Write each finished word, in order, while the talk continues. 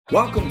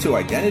Welcome to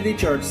Identity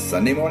Church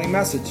Sunday Morning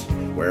Message,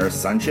 where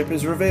sonship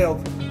is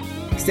revealed.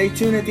 Stay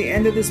tuned at the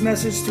end of this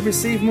message to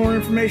receive more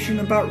information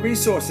about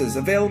resources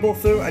available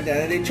through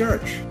Identity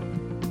Church.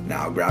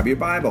 Now grab your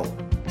Bible,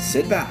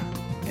 sit back,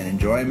 and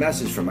enjoy a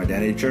message from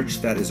Identity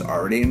Church that is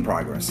already in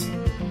progress.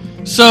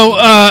 So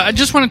I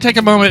just want to take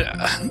a moment.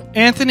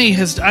 Anthony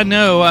has,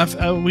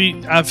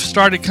 I've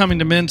started coming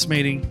to men's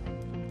meeting,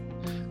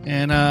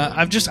 and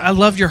I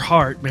love your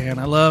heart, man.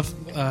 I love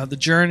the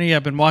journey.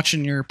 I've been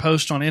watching your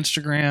post on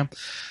Instagram.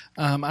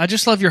 I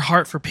just love your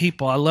heart for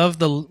people. I love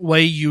the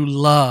way you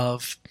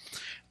love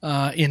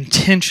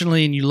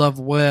intentionally, and you love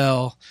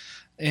well.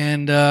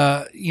 And,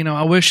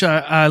 I wish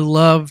I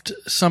loved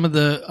some of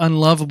the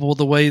unlovable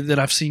the way that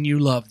I've seen you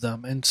love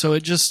them. And so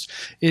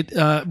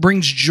it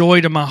brings joy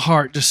to my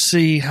heart to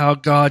see how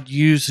God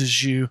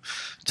uses you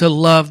to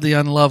love the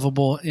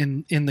unlovable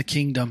in the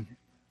kingdom.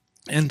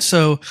 And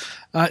so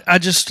I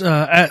just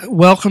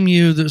welcome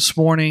you this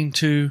morning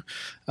to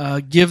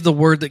give the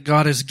word that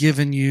God has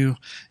given you.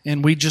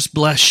 And we just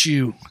bless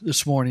you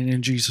this morning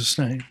in Jesus'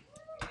 name.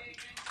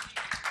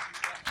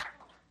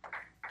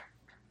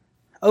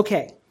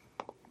 Okay.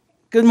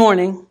 Good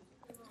morning,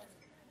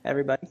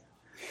 everybody.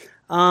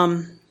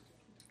 I'm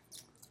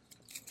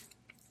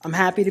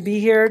happy to be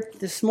here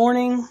this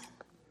morning.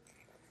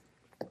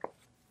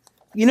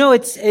 You know,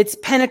 it's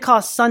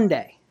Pentecost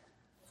Sunday,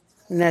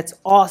 and that's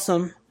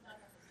awesome.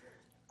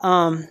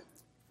 On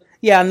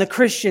the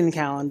Christian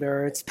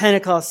calendar, it's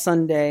Pentecost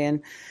Sunday,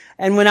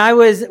 and when I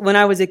was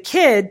a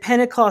kid,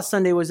 Pentecost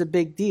Sunday was a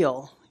big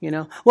deal.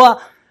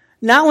 Well,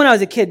 not when I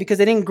was a kid, because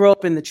I didn't grow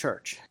up in the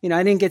church.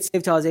 I didn't get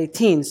saved till I was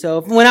 18.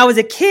 So when I was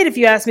a kid, if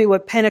you asked me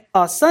what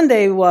Pentecost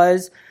Sunday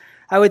was,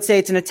 I would say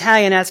it's an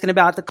Italian asking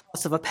about the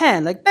cost of a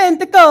pen. Like,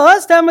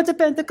 Pentecost, how much a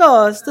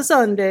Pentecost, a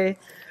Sunday.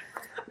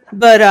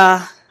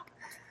 But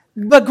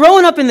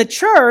growing up in the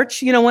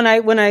church, when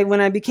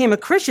I became a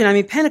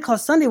Christian,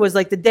 Pentecost Sunday was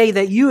like the day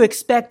that you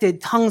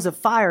expected tongues of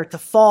fire to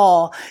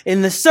fall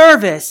in the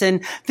service,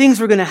 and things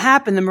were going to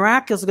happen, the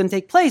miracles were going to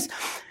take place.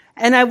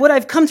 And what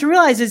I've come to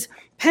realize is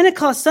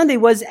Pentecost Sunday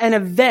was an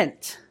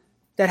event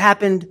that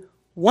happened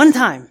one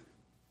time.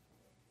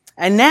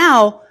 And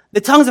now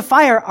the tongues of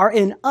fire are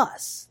in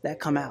us that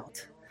come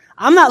out.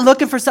 I'm not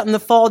looking for something to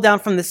fall down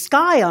from the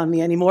sky on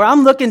me anymore.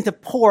 I'm looking to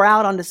pour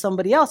out onto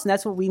somebody else, and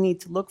that's what we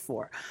need to look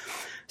for.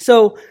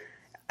 So,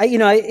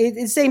 it's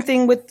the same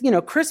thing with,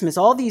 Christmas.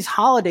 All these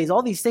holidays,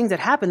 all these things that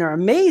happen are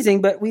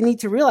amazing, but we need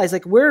to realize,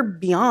 we're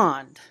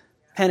beyond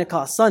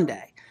Pentecost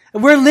Sunday.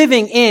 We're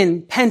living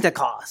in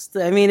Pentecost.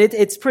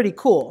 It's pretty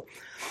cool.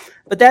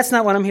 But that's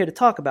not what I'm here to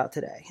talk about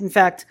today. In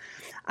fact,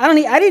 I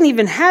didn't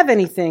even have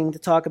anything to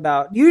talk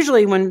about.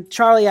 Usually when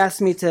Charlie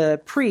asks me to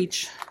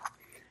preach,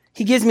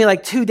 he gives me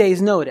 2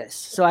 days notice.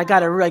 So I got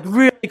to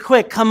really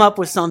quick come up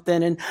with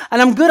something. And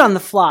I'm good on the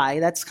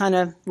fly. That's kind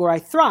of where I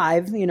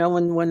thrive,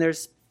 when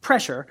there's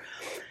pressure.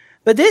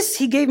 But this,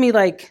 he gave me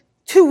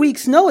 2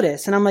 weeks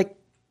notice. And I'm like,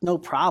 no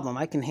problem.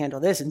 I can handle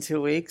this in 2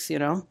 weeks,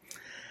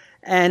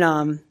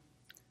 And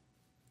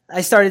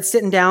I started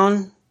sitting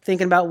down,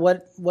 thinking about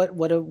what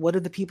do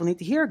the people need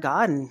to hear,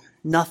 God, and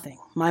nothing.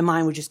 My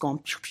mind was just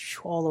going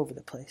all over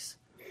the place.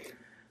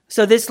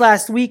 So this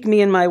last week,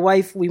 me and my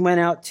wife, we went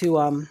out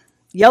to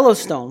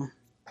Yellowstone,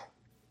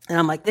 and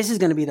I'm like, this is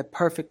going to be the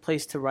perfect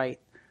place to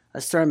write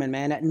a sermon,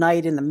 man. At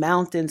night in the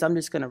mountains, I'm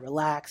just going to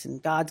relax,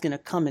 and God's going to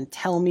come and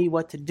tell me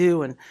what to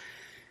do. And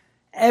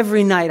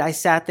every night I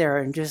sat there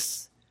and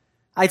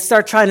I'd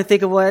start trying to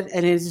think of what,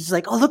 and it's just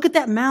like, oh, look at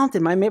that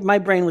mountain. My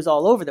brain was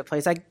all over the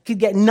place. I could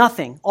get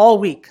nothing all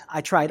week.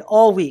 I tried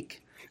all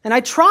week. And I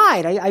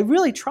tried. I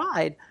really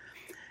tried.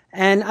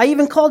 And I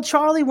even called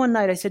Charlie one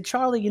night. I said,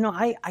 Charlie,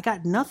 I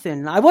got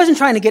nothing. I wasn't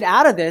trying to get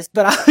out of this,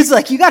 but I was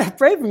like, you got to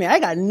pray for me. I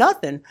got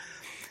nothing. And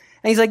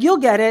he's like, you'll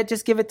get it.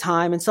 Just give it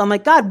time. And so I'm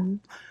like, God,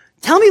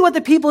 tell me what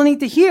the people need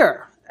to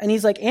hear. And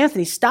he's like,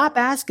 Anthony, stop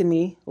asking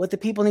me what the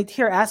people need to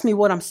hear. Ask me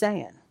what I'm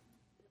saying.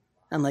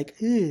 I'm like,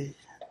 ugh.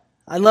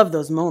 I love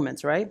those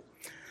moments, right?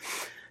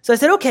 So I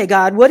said, okay,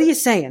 God, what are you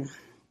saying?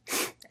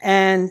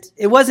 And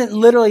it wasn't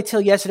literally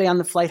till yesterday on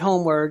the flight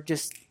home where I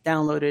just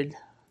downloaded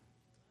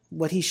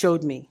what he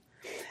showed me.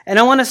 And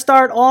I want to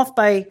start off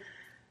by,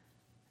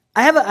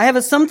 I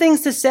have some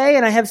things to say,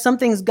 and I have some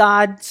things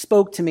God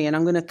spoke to me, and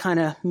I'm going to kind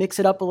of mix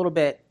it up a little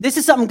bit. This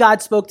is something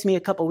God spoke to me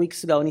a couple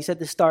weeks ago, and he said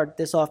to start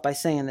this off by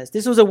saying this.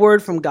 This was a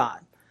word from God.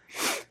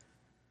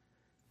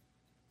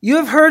 You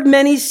have heard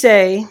many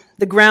say,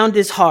 the ground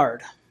is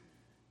hard.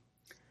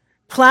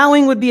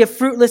 Plowing would be a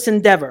fruitless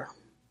endeavor.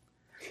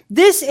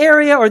 This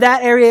area or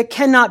that area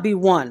cannot be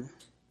won.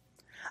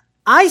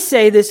 I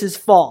say this is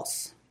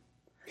false.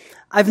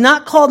 I've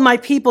not called my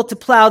people to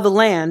plow the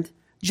land,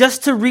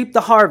 just to reap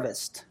the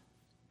harvest.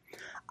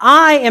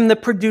 I am the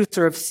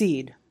producer of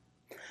seed.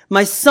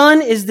 My son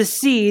is the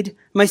seed.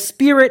 My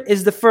spirit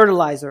is the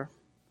fertilizer.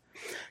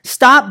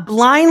 Stop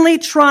blindly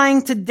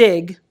trying to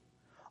dig.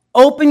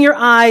 Open your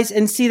eyes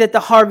and see that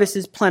the harvest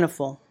is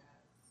plentiful.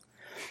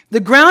 The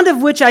ground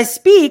of which I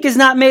speak is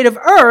not made of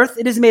earth,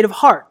 it is made of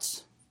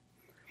hearts.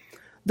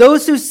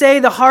 Those who say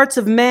the hearts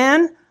of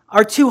man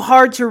are too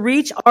hard to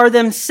reach are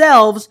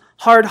themselves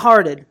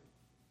hard-hearted.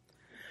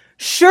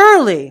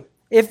 Surely,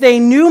 if they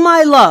knew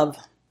my love,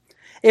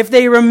 if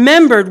they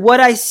remembered what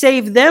I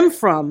saved them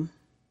from,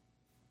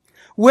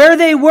 where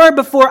they were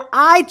before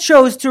I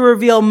chose to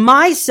reveal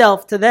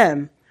myself to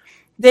them,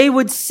 they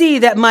would see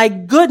that my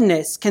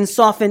goodness can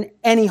soften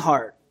any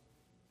heart.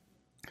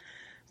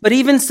 But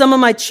even some of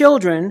my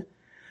children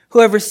who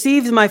have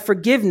received my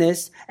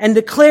forgiveness and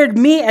declared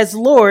me as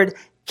Lord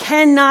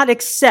cannot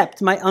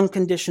accept my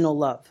unconditional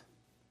love.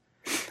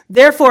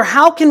 Therefore,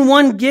 how can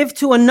one give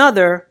to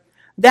another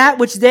that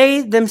which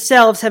they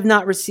themselves have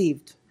not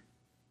received?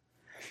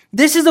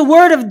 This is a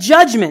word of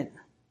judgment.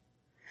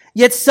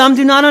 Yet some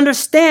do not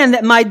understand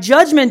that my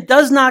judgment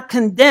does not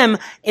condemn,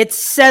 it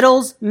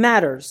settles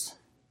matters.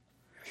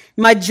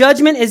 My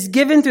judgment is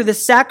given through the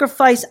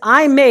sacrifice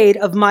I made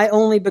of my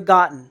only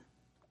begotten.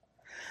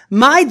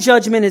 My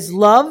judgment is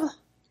love,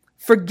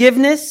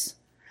 forgiveness.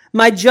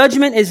 My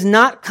judgment is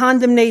not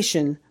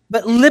condemnation,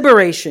 but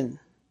liberation.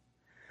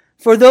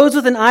 For those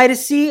with an eye to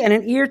see and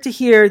an ear to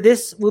hear,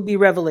 this will be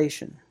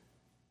revelation.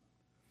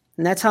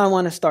 And that's how I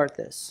want to start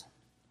this.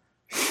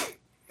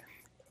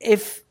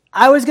 If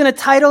I was going to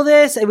title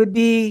this, it would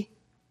be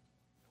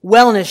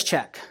Wellness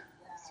Check.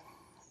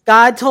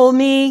 God told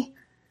me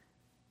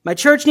my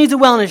church needs a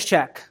wellness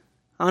check.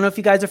 I don't know if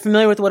you guys are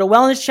familiar with what a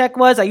wellness check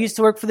was. I used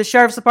to work for the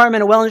sheriff's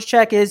department. A wellness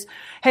check is,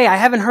 hey, I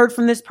haven't heard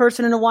from this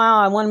person in a while.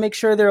 I want to make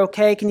sure they're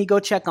okay. Can you go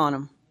check on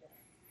them?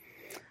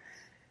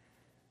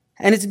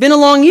 And it's been a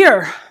long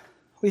year.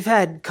 We've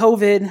had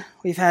COVID.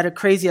 We've had a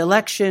crazy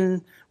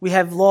election. We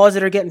have laws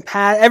that are getting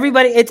passed.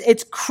 Everybody,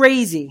 it's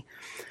crazy.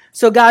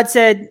 So God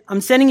said,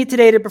 I'm sending you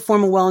today to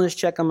perform a wellness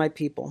check on my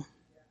people.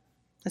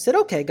 I said,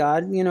 okay,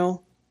 God,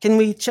 can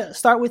we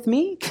start with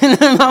me?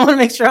 I want to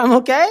make sure I'm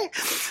okay.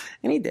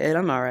 And he did.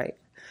 I'm all right.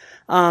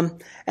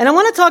 And I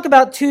want to talk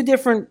about two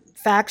different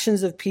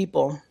factions of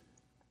people.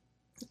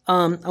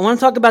 I want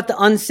to talk about the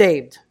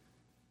unsaved.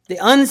 The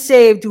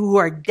unsaved who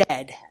are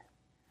dead.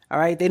 All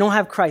right? They don't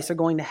have Christ. They're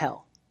going to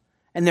hell.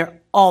 And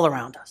they're all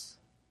around us.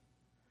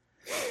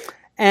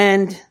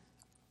 And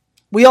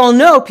we all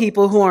know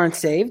people who aren't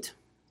saved.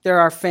 They're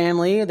our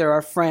family. They're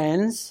our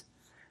friends.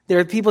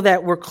 They're people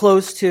that we're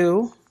close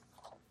to.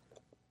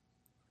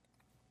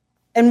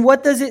 And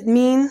what does it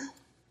mean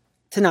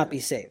to not be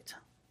saved?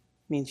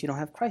 It means you don't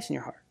have Christ in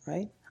your heart,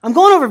 right? I'm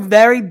going over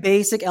very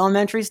basic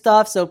elementary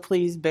stuff, so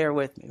please bear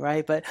with me,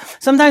 right? But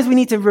sometimes we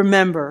need to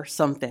remember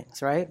some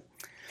things, right?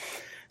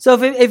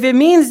 So if it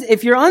means,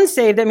 if you're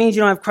unsaved, that means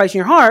you don't have Christ in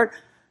your heart.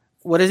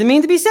 What does it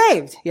mean to be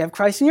saved? You have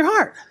Christ in your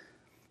heart.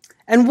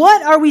 And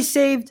what are we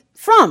saved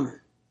from?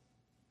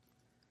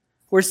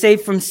 We're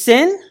saved from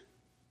sin.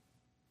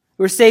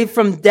 We're saved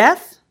from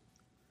death.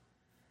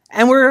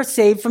 And we're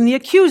saved from the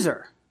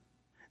accuser.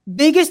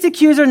 Biggest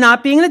accuser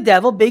not being the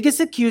devil, biggest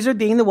accuser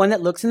being the one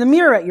that looks in the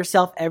mirror at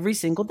yourself every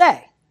single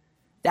day.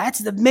 That's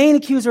the main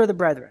accuser of the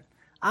brethren.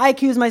 I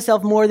accuse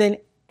myself more than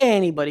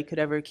anybody could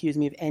ever accuse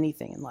me of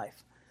anything in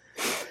life.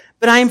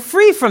 But I am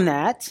free from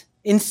that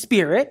in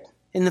spirit.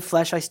 In the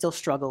flesh, I still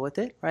struggle with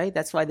it, right?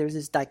 That's why there's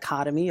this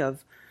dichotomy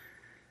of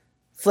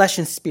flesh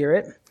and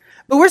spirit.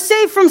 But we're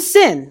saved from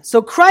sin.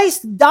 So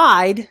Christ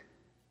died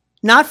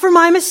not for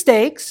my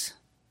mistakes,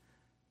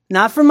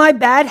 not for my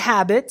bad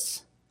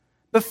habits,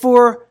 but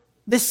for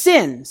the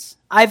sins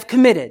I've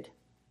committed.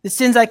 The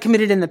sins I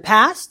committed in the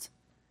past,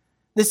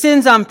 the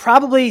sins I'm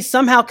probably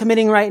somehow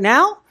committing right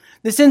now,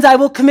 the sins I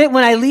will commit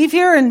when I leave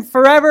here, and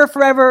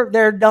forever,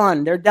 they're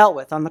done. They're dealt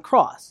with on the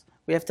cross.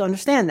 We have to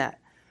understand that.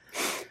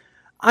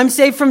 I'm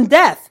saved from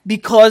death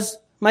because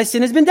my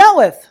sin has been dealt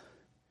with.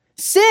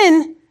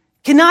 Sin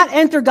cannot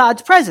enter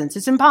God's presence.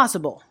 It's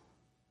impossible.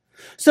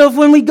 So if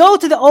when we go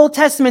to the Old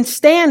Testament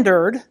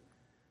standard,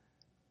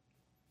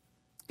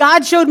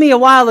 God showed me a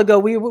while ago,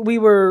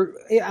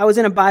 I was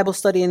in a Bible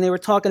study and they were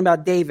talking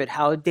about David,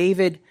 how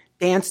David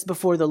danced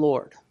before the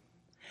Lord.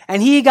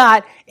 And he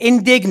got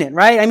indignant,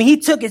 right? I mean, he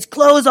took his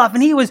clothes off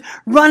and he was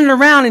running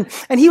around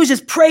and he was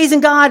just praising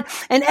God.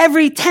 And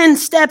every 10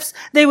 steps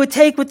they would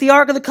take with the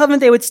Ark of the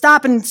Covenant, they would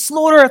stop and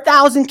slaughter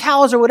 1,000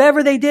 cows or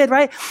whatever they did,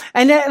 right?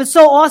 And it was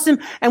so awesome.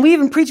 And we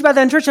even preached about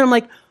that in church. And I'm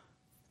like,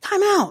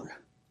 time out.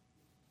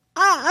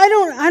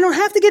 I don't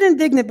have to get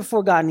indignant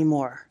before God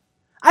anymore.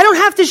 I don't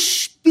have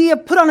to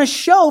put on a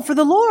show for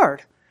the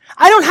Lord.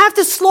 I don't have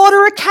to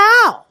slaughter a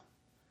cow.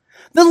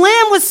 The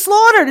lamb was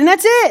slaughtered and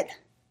that's it.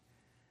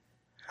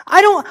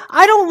 I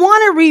don't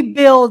want to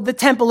rebuild the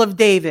temple of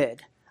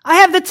David. I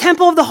have the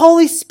temple of the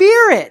Holy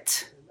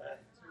Spirit.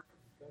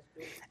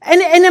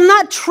 And I'm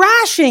not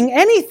trashing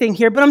anything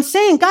here, but I'm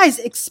saying, guys,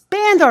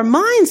 expand our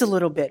minds a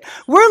little bit.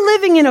 We're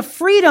living in a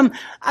freedom.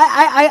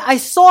 I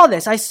saw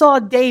this. I saw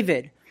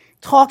David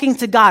talking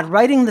to God,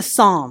 writing the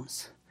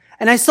Psalms.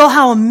 And I saw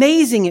how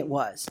amazing it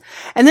was.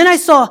 And then I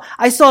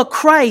saw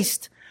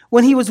Christ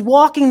when he was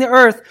walking the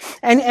earth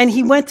and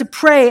he went to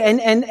pray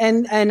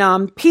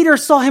and Peter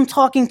saw him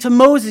talking to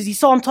Moses. He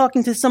saw him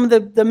talking to some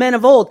of the men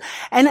of old.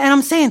 And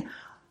I'm saying,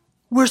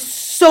 we're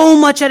so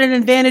much at an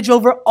advantage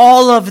over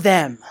all of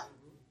them.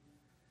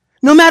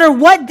 No matter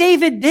what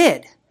David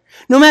did,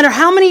 No matter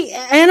how many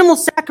animal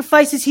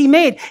sacrifices he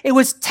made, it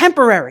was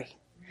temporary.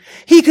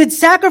 He could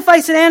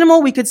sacrifice an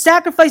animal, we could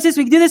sacrifice this,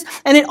 we could do this,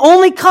 and it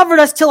only covered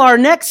us till our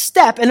next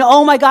step. And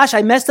oh my gosh,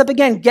 I messed up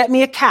again. Get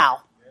me a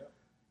cow.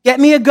 Get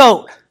me a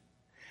goat.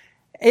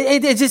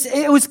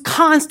 It was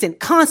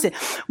constant.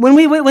 When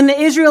the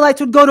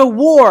Israelites would go to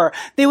war,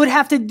 they would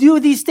have to do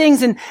these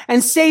things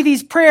and say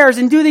these prayers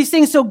and do these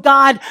things so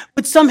God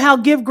would somehow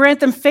grant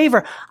them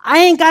favor. I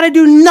ain't got to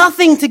do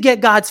nothing to get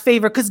God's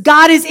favor because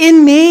God is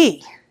in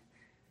me.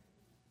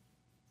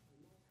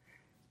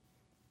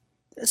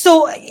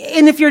 So,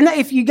 and if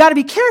you got to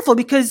be careful,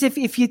 because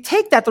if you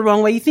take that the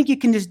wrong way, you think you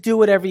can just do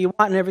whatever you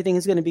want and everything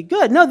is going to be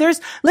good. No, there's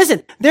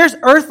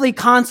earthly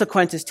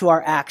consequences to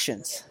our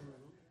actions.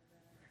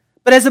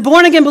 But as a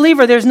born-again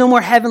believer, there's no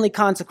more heavenly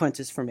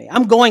consequences for me.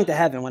 I'm going to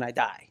heaven when I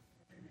die.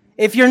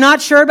 If you're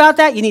not sure about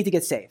that, you need to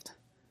get saved.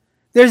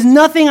 There's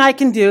nothing I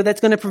can do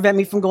that's going to prevent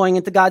me from going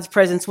into God's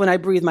presence when I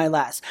breathe my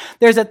last.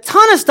 There's a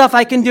ton of stuff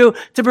I can do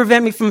to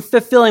prevent me from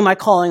fulfilling my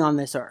calling on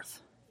this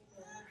earth.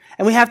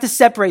 And we have to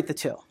separate the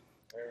two.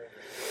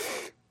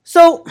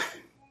 So,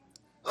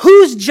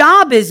 whose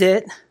job is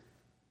it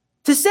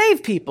to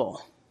save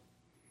people?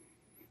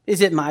 Is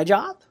it my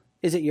job?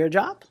 Is it your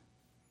job?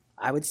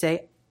 I would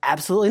say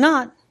absolutely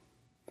not.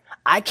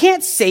 I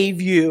can't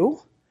save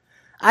you.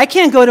 I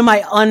can't go to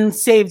my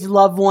unsaved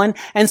loved one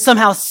and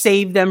somehow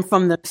save them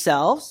from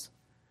themselves.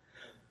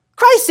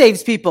 Christ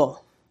saves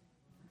people.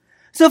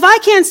 So if I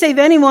can't save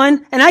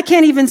anyone and I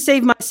can't even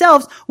save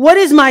myself, what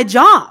is my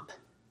job?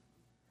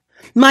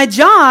 My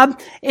job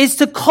is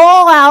to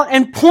call out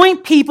and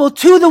point people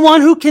to the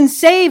one who can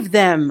save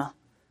them.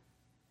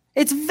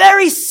 It's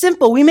very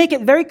simple. We make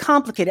it very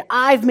complicated.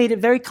 I've made it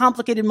very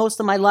complicated most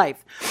of my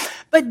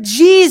life. But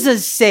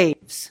Jesus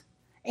saves.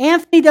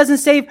 Anthony doesn't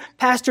save.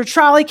 Pastor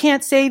Charlie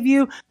can't save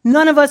you.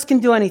 None of us can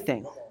do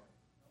anything.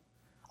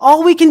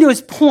 All we can do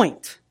is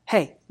point.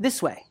 Hey,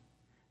 this way.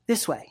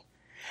 This way.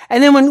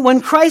 And then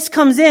when Christ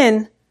comes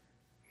in,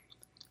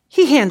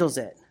 he handles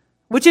it.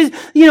 Which is,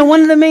 one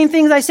of the main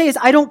things I say is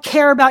I don't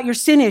care about your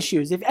sin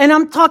issues. And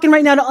I'm talking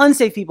right now to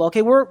unsaved people.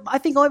 Okay, I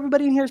think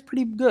everybody in here is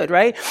pretty good,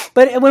 right?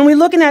 But when we're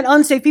looking at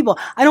unsaved people,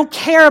 I don't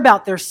care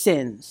about their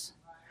sins.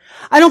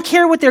 I don't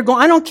care what they're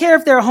going. I don't care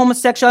if they're a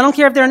homosexual. I don't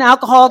care if they're an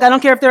alcoholic. I don't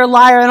care if they're a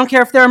liar. I don't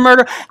care if they're a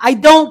murderer. I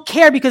don't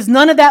care because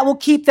none of that will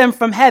keep them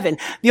from heaven.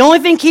 The only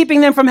thing keeping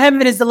them from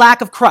heaven is the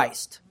lack of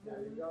Christ.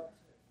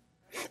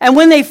 And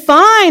when they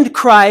find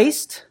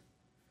Christ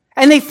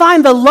and they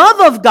find the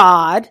love of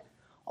God,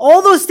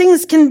 all those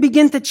things can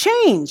begin to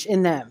change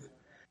in them.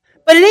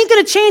 But it ain't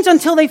going to change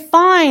until they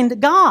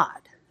find God.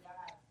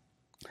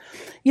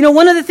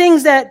 One of the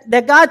things that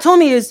God told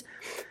me is,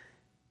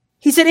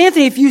 he said,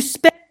 Anthony, if you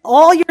spend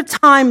all your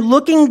time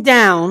looking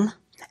down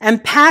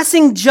and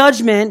passing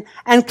judgment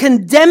and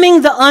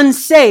condemning the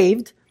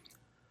unsaved,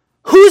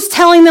 who's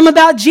telling them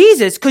about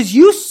Jesus? Because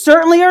you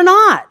certainly are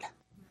not.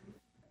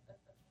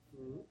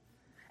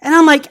 And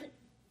I'm like,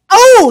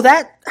 oh,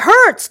 that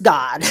hurts,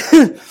 God.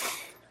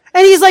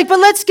 And he's like, but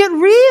let's get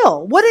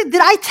real. Did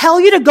I tell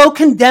you to go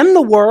condemn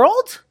the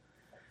world?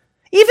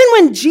 Even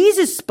when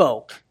Jesus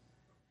spoke,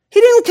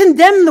 he didn't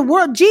condemn the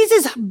world.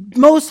 Jesus'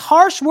 most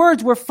harsh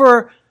words were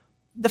for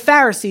the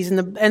Pharisees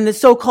and the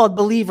so-called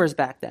believers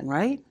back then,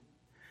 right?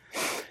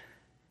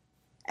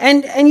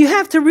 And you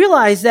have to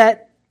realize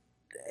that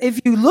if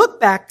you look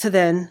back to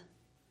then,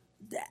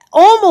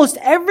 almost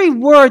every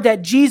word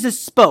that Jesus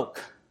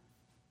spoke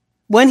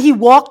when he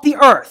walked the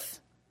earth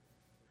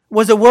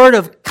was a word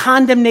of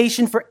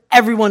condemnation for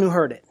everyone who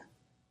heard it.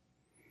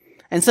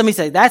 And somebody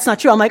said, that's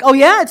not true. I'm like, oh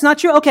yeah, it's not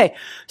true? Okay.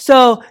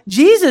 So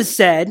Jesus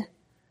said,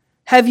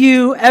 have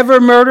you ever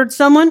murdered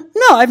someone?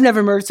 No, I've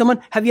never murdered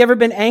someone. Have you ever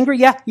been angry?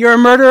 Yeah, you're a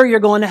murderer, you're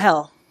going to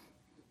hell.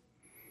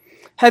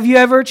 Have you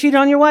ever cheated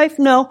on your wife?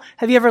 No.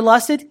 Have you ever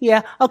lusted?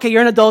 Yeah. Okay,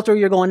 you're an adulterer,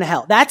 you're going to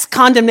hell. That's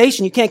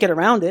condemnation. You can't get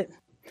around it.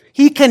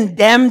 He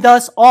condemned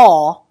us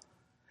all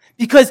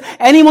because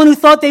anyone who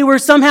thought they were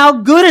somehow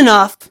good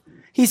enough,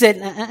 he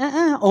said,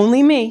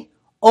 only me.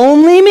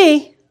 Only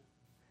me.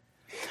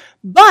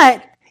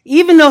 But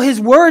even though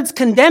his words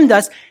condemned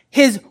us,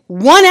 his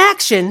one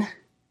action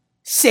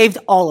saved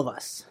all of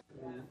us.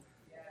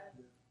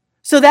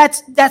 So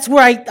that's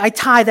where I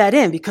tie that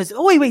in because,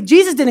 oh, wait,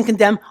 Jesus didn't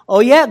condemn. Oh,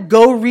 yeah,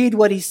 go read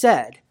what he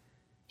said.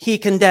 He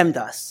condemned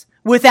us.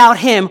 Without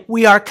him,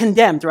 we are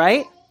condemned,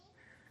 right?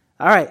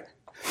 All right.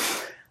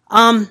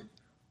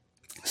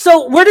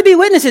 So we're to be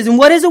witnesses. And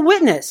what is a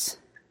witness?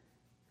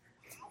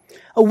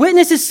 A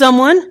witness is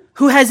someone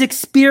who has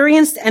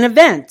experienced an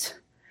event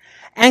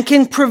and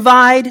can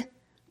provide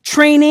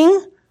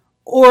training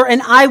or an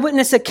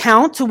eyewitness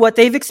account to what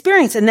they've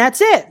experienced, and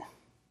that's it.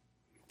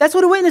 That's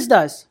what a witness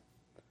does.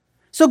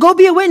 So go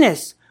be a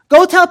witness.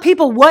 Go tell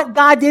people what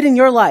God did in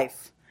your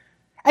life.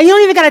 And you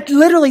don't even got to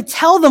literally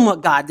tell them what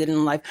God did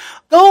in life.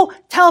 Go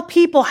tell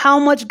people how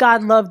much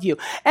God loved you.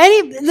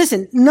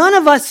 Listen, none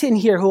of us in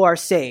here who are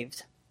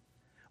saved,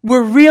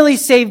 we're really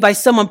saved by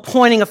someone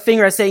pointing a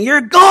finger and saying,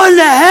 you're going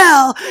to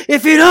hell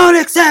if you don't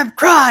accept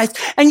Christ,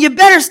 and you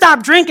better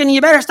stop drinking, and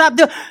you better stop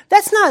doing.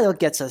 That's not what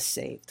gets us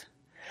saved.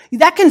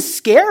 That can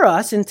scare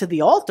us into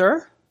the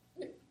altar.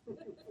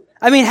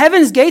 I mean,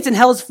 heaven's gates and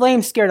hell's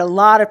flames scared a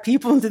lot of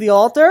people into the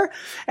altar.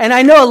 And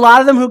I know a lot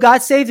of them who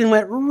got saved and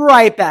went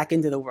right back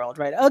into the world,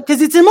 right?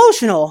 Because it's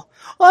emotional.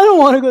 I don't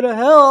want to go to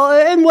hell.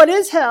 And what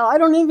is hell? I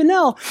don't even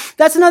know.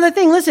 That's another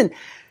thing. Listen,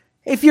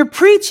 if you're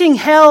preaching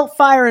hell,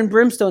 fire, and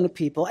brimstone to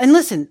people, and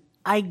listen,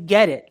 I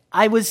get it.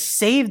 I was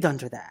saved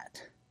under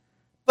that.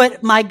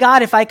 But my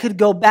God, if I could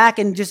go back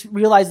and just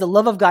realize the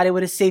love of God, it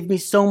would have saved me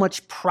so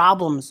much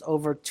problems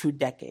over 2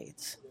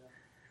 decades.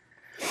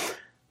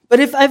 But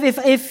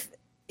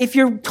if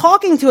you're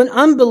talking to an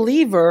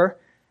unbeliever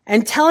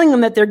and telling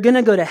them that they're going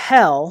to go to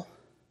hell,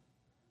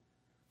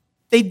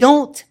 they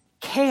don't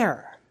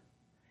care.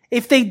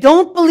 If they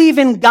don't believe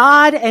in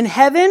God and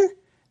heaven,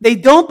 they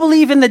don't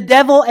believe in the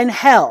devil and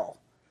hell.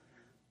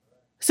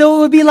 So it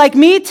would be like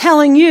me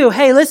telling you,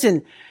 hey,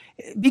 listen,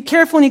 be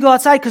careful when you go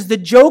outside because the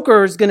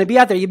Joker is going to be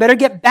out there. You better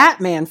get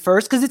Batman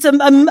first because it's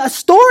a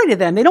story to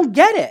them. They don't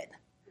get it.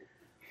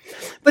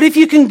 But if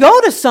you can go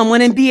to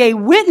someone and be a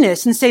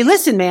witness and say,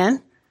 listen,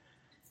 man,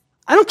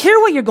 I don't care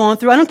what you're going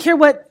through. I don't care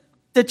what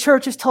the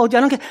church has told you.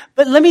 I don't care.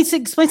 But let me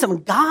explain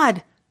something.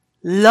 God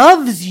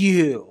loves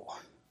you.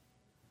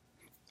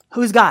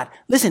 Who's God?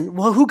 Listen,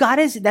 well, who God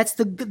is? That's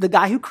the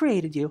guy who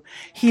created you.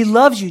 He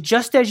loves you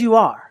just as you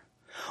are.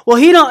 Well,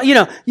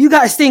 you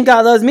guys think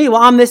God loves me.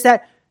 Well, I'm this,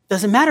 that.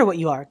 Doesn't matter what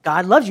you are.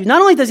 God loves you.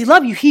 Not only does he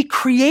love you, he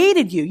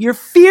created you. You're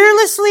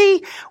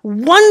fearlessly,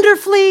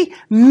 wonderfully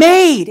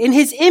made in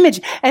his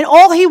image. And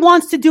all he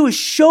wants to do is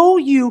show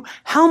you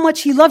how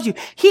much he loves you.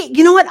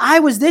 You know what? I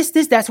was this,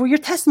 that's where your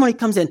testimony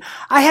comes in.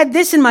 I had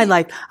this in my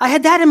life. I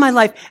had that in my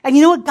life. And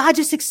you know what? God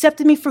just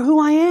accepted me for who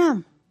I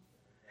am.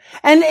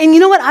 And you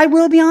know what? I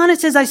will be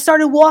honest, as I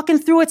started walking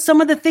through it,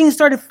 some of the things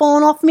started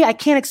falling off me. I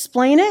can't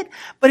explain it,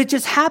 but it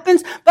just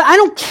happens. But I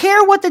don't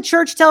care what the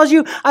church tells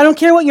you. I don't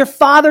care what your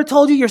father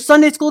told you, your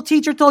Sunday school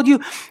teacher told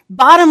you.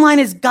 Bottom line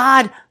is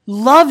God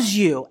loves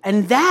you,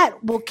 and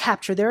that will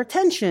capture their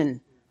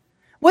attention.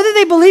 Whether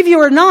they believe you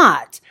or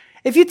not.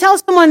 If you tell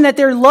someone that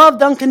they're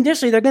loved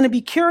unconditionally, they're going to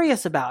be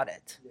curious about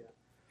it.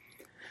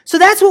 So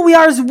that's what we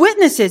are as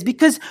witnesses,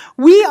 because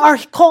we are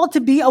called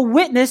to be a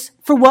witness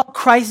for what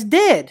Christ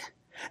did.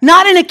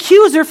 Not an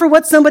accuser for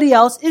what somebody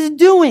else is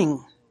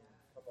doing.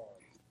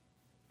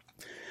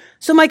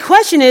 So my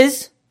question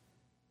is,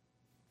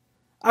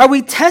 are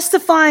we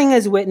testifying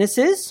as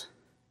witnesses,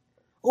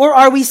 or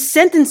are we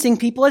sentencing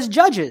people as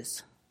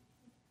judges?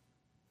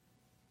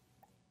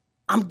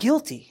 I'm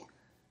guilty.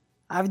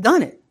 I've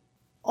done it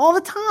all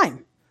the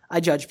time.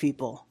 I judge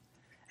people.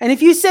 And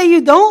if you say you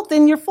don't,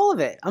 then you're full of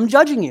it. I'm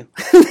judging you.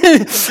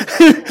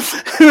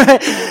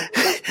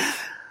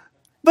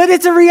 But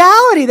it's a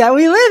reality that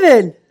we live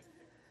in.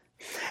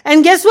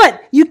 And guess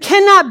what? You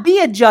cannot be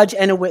a judge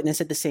and a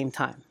witness at the same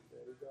time.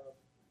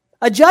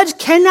 A judge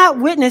cannot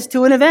witness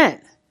to an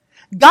event.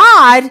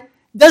 God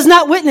does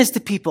not witness to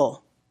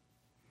people.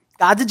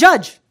 God's a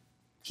judge.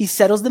 He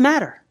settles the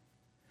matter.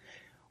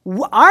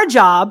 Our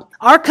job,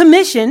 our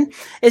commission,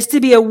 is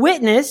to be a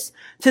witness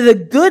to the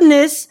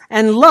goodness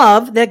and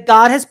love that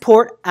God has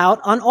poured out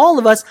on all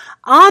of us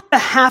on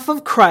behalf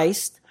of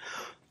Christ.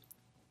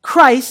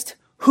 Christ,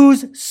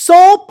 whose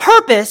sole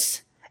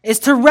purpose is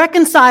to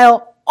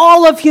reconcile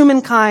all of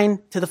humankind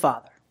to the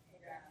Father.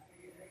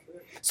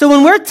 So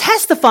when we're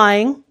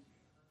testifying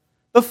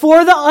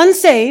before the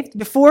unsaved,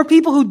 before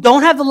people who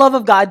don't have the love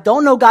of God,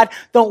 don't know God,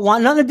 don't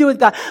want nothing to do with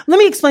God, let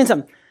me explain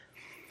something.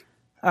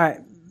 All right.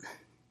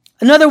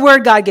 Another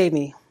word God gave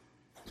me.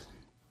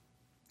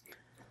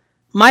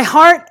 My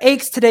heart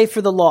aches today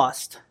for the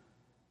lost.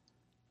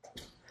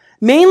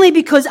 Mainly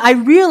because I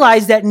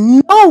realize that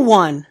no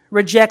one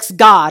rejects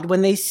God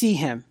when they see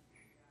him.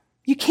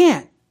 You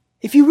can't.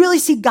 If you really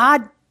see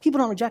God, people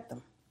don't reject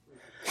them.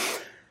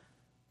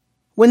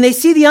 When they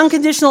see the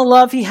unconditional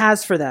love he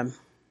has for them.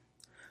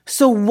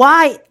 So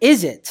why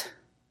is it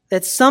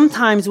that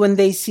sometimes when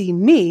they see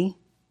me,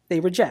 they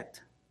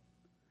reject?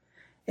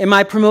 Am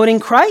I promoting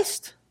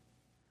Christ?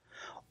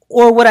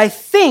 Or what I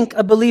think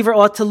a believer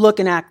ought to look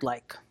and act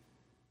like?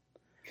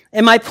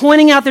 Am I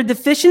pointing out their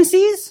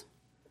deficiencies?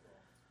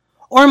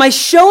 Or am I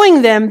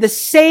showing them the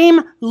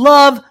same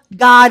love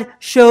God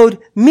showed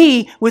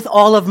me with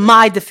all of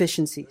my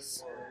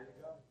deficiencies?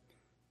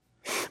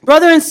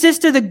 Brother and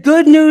sister, the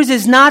good news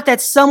is not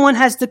that someone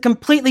has to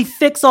completely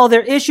fix all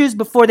their issues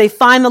before they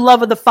find the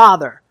love of the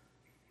Father.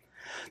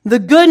 The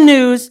good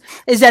news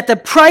is that the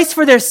price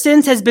for their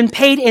sins has been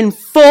paid in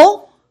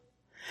full,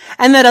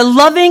 and that a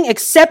loving,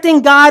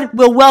 accepting God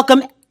will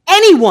welcome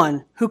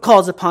anyone who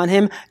calls upon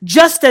him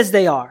just as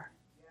they are.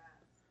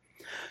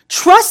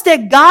 Trust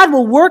that God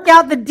will work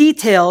out the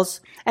details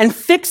and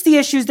fix the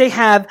issues they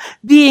have,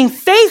 being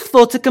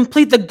faithful to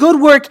complete the good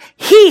work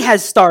he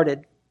has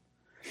started.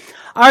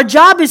 Our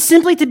job is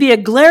simply to be a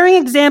glaring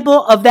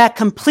example of that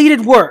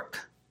completed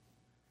work.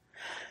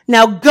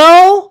 Now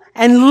go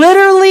and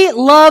literally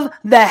love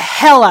the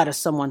hell out of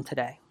someone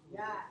today.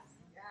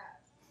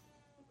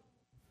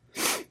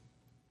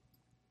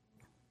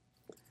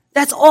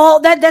 That's all.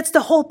 That's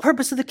the whole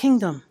purpose of the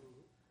kingdom.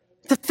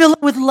 To fill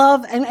it with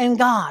love and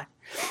God.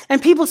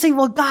 And people say,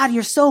 well, God,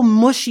 you're so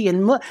mushy.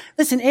 And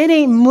listen, it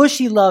ain't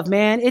mushy love,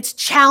 man. It's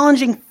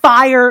challenging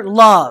fire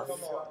love.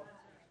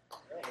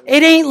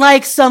 It ain't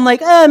like some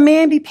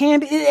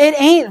mamby-pamby. It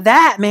ain't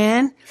that,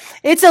 man.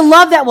 It's a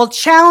love that will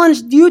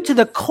challenge you to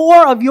the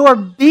core of your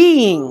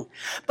being.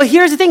 But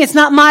here's the thing. It's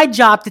not my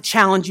job to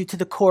challenge you to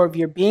the core of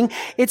your being.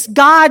 It's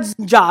God's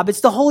job.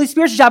 It's the Holy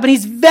Spirit's job. And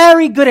he's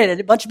very good at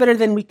it. Much better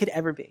than we could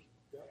ever be.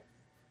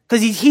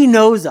 Because he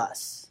knows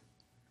us.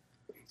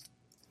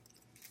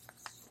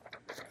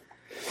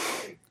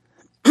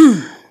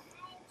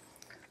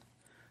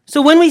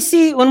 So when we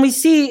see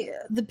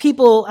the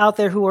people out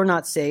there who are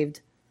not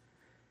saved,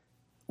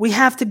 we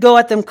have to go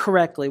at them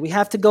correctly. We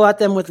have to go at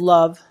them with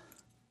love.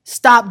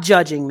 Stop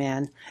judging,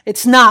 man.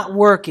 It's not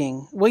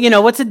working.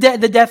 Well, what's the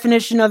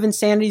definition of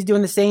insanity? Is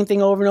doing the same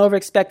thing over and over,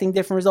 expecting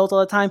different results all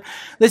the time.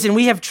 Listen,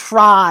 we have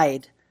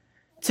tried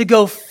to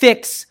go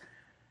fix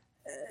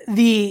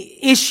the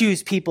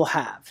issues people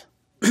have.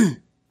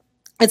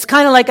 It's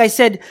kind of like I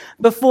said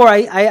before.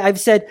 I've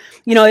said,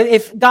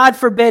 if God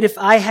forbid, if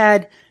I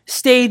had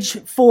stage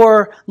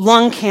 4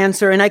 lung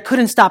cancer and I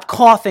couldn't stop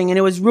coughing and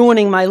it was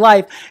ruining my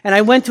life, and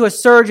I went to a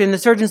surgeon, the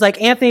surgeon's like,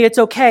 Anthony, it's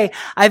okay.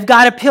 I've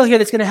got a pill here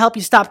that's going to help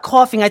you stop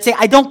coughing. I'd say,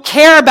 I don't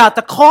care about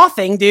the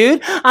coughing,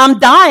 dude. I'm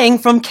dying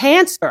from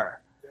cancer.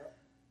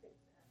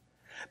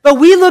 But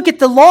we look at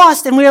the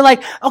lost and we're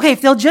like, okay,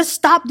 if they'll just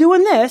stop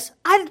doing this,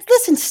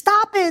 listen,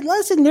 stop it.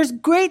 Listen, there's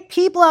great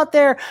people out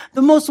there,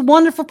 the most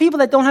wonderful people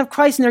that don't have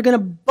Christ, and they're going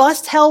to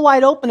bust hell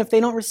wide open if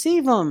they don't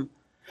receive him.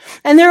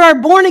 And there are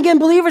born-again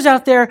believers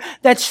out there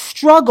that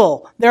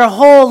struggle their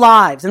whole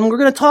lives. And we're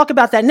going to talk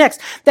about that next.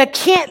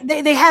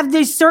 They have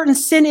these certain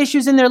sin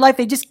issues in their life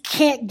they just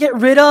can't get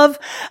rid of,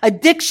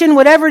 addiction,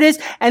 whatever it is,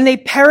 and they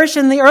perish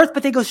in the earth,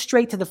 but they go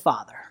straight to the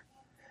Father.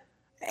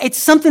 It's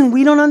something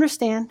we don't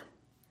understand.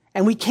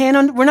 And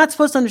we're not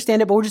supposed to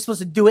understand it, but we're just supposed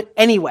to do it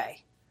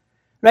anyway.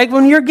 Right?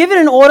 When you're given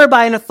an order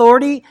by an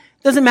authority,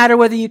 it doesn't matter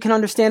whether you can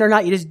understand or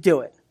not, you just do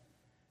it.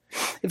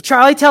 If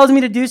Charlie tells me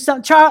to do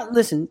something,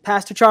 listen,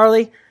 Pastor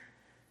Charlie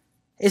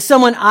is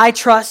someone I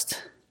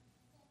trust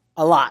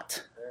a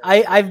lot.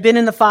 I've been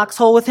in the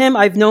foxhole with him.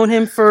 I've known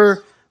him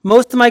for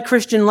most of my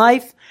Christian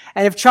life.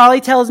 And if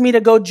Charlie tells me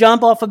to go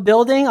jump off a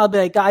building, I'll be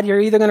like, God, you're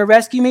either going to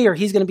rescue me or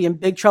he's going to be in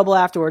big trouble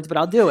afterwards, but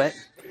I'll do it.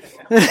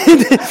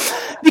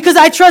 Because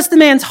I trust the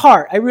man's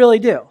heart. I really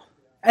do.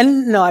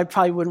 And no, I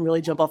probably wouldn't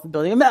really jump off a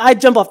building.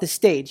 I'd jump off the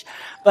stage.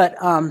 But,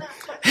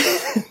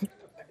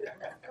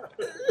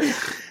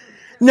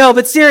 no,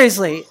 but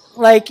seriously,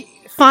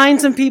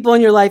 find some people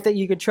in your life that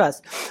you could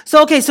trust.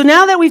 So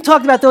now that we've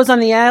talked about those on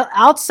the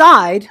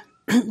outside,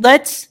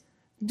 let's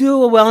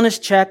do a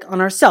wellness check on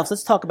ourselves.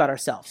 Let's talk about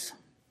ourselves.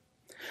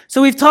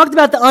 So we've talked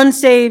about the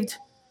unsaved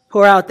who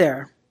are out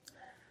there.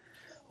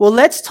 Well,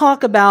 let's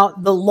talk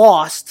about the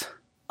lost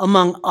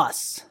among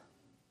us.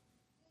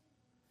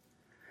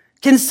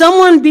 Can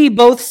someone be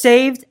both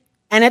saved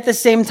and at the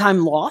same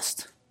time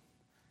lost?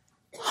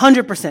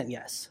 100%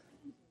 yes.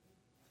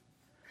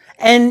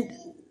 And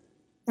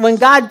when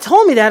God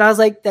told me that, I was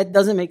like, that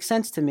doesn't make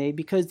sense to me,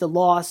 because the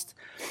lost,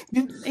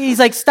 he's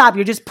like, stop,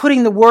 you're just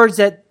putting the words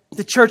that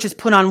the church has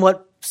put on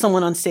what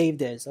someone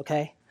unsaved is,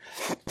 okay?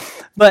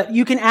 But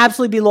you can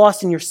absolutely be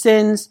lost in your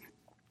sins.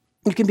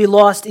 You can be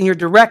lost in your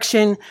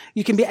direction.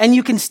 You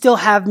can still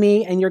have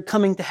me, and you're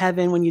coming to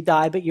heaven when you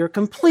die, but you're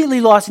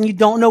completely lost and you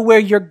don't know where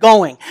you're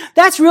going.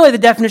 That's really the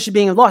definition of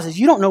being lost, is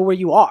you don't know where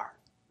you are.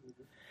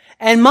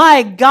 And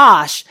my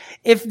gosh,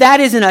 if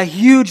that isn't a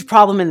huge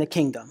problem in the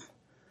kingdom.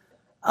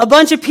 A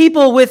bunch of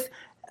people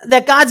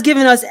that God's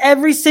given us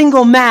every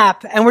single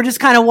map, and we're just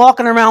kind of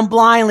walking around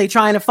blindly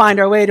trying to find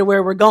our way to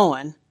where we're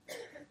going.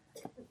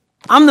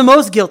 I'm the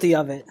most guilty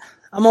of it.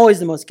 I'm always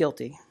the most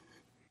guilty.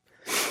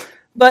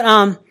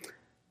 But,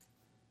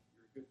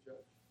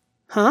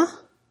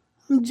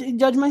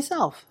 judge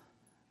myself.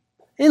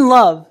 In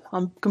love,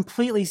 I'm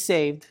completely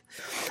saved.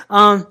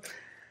 But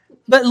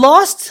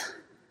lost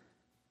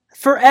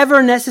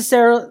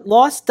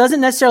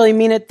doesn't necessarily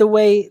mean it the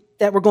way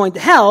that we're going to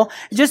hell.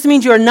 It just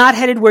means you are not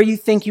headed where you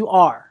think you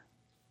are.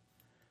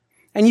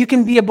 And you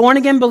can be a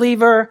born-again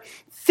believer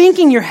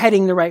thinking you're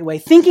heading the right way,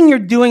 thinking you're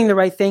doing the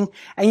right thing,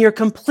 and you're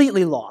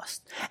completely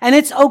lost. And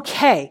it's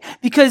okay,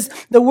 because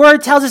the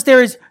Word tells us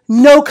there is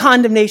no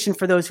condemnation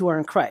for those who are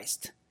in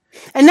Christ.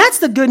 And that's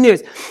the good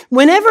news.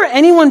 Whenever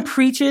anyone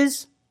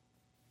preaches,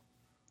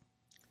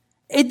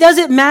 it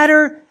doesn't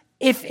matter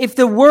if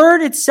the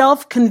Word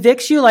itself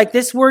convicts you, like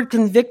this Word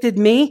convicted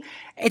me.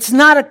 It's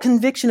not a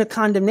conviction of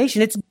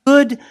condemnation. It's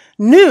good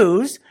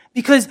news,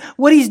 because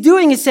what he's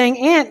doing is saying,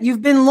 Aunt,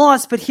 you've been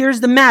lost, but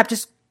here's the map.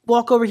 Just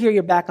walk over here.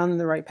 You're back on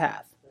the right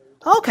path.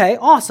 Okay,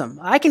 awesome.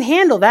 I can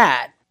handle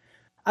that.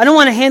 I don't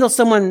want to handle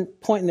someone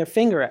pointing their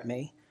finger at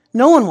me.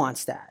 No one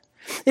wants that.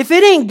 If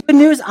it ain't good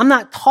news, I'm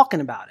not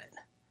talking about it.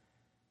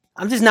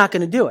 I'm just not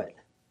going to do it.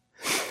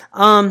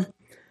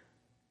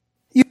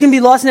 You can be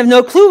lost and have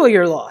no clue where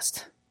you're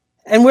lost.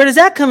 And where does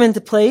that come into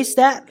place?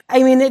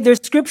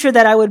 There's scripture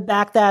that I would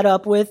back that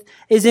up with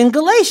is in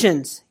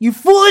Galatians. You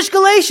foolish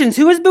Galatians,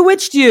 who has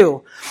bewitched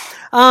you?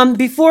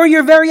 Before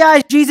your very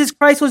eyes, Jesus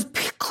Christ was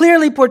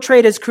clearly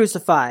portrayed as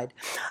crucified.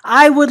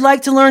 I would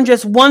like to learn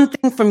just one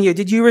thing from you.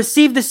 Did you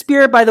receive the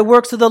Spirit by the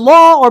works of the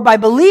law or by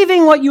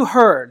believing what you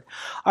heard?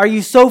 Are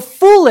you so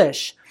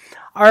foolish?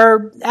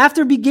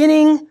 After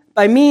beginning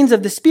by means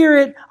of the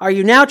Spirit, are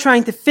you now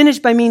trying to finish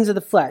by means of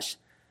the flesh?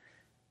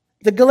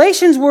 The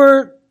Galatians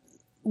were,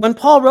 when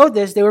Paul wrote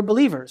this, they were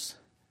believers,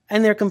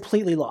 and they're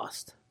completely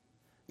lost.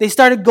 They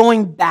started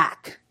going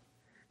back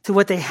to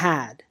what they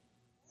had.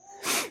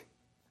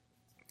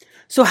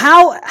 So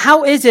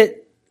how is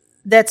it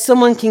that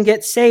someone can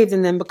get saved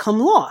and then become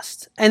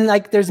lost? And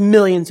there's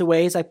millions of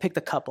ways. I picked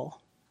a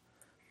couple.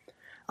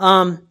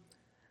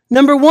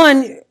 Number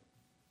one,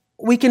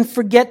 we can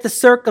forget the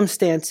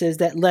circumstances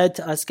that led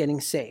to us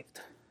getting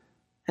saved.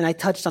 And I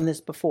touched on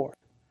this before.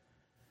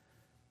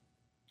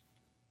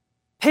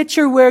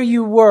 Picture where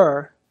you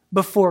were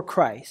before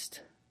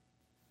Christ.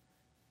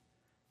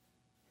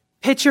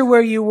 Picture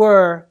where you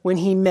were when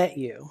he met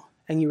you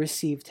and you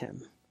received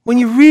him. When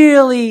you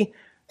really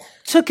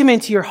took him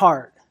into your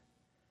heart.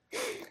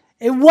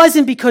 It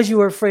wasn't because you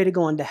were afraid of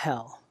going to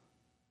hell.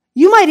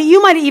 You might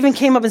have even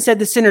came up and said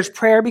the sinner's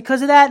prayer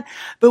because of that,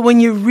 but when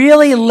you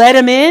really let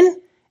him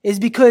in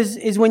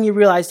is when you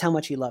realized how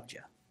much he loved you.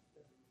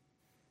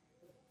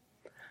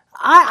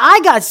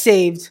 I got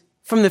saved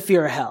from the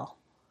fear of hell.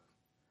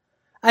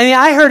 I mean,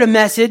 I heard a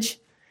message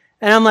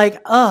and I'm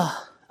like,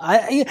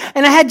 I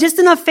had just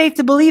enough faith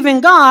to believe in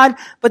God,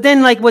 but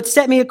then what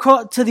set me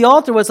across to the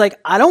altar was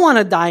I don't want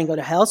to die and go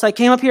to hell. So I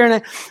came up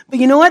here but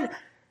you know what?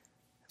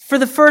 For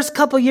the first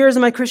couple years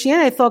of my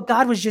Christianity, I thought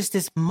God was just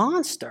this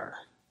monster.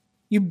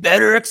 You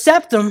better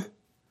accept him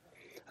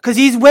because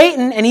he's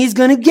waiting and he's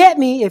going to get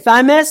me if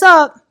I mess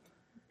up.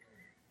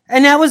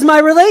 And that was my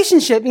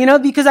relationship,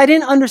 because I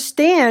didn't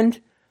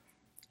understand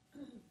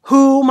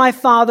who my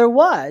father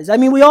was. I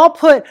mean, when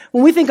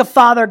we think of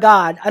Father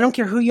God, I don't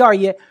care who you are,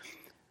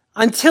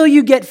 until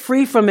you get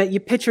free from it, you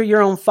picture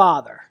your own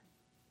father.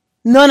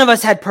 None of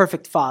us had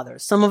perfect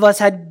fathers. Some of us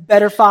had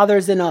better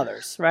fathers than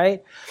others,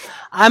 right?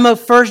 I'm a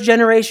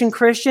first-generation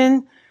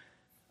Christian.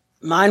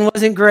 Mine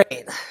wasn't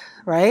great,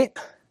 right?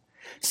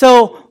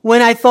 So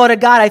when I thought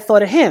of God, I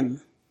thought of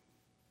him.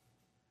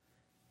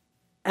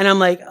 And I'm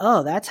like,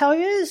 oh, that's how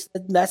he is?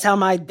 That's how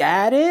my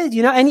dad is?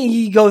 And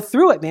you go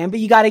through it, man, but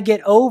you got to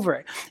get over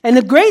it. And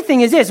the great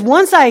thing is this,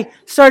 once I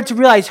started to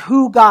realize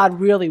who God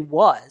really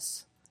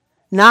was,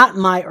 not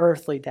my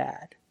earthly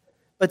dad,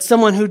 but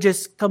someone who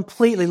just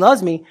completely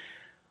loves me,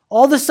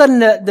 all of a sudden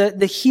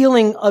the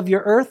healing of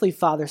your earthly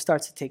father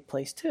starts to take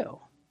place too.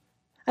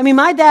 I mean,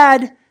 my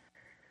dad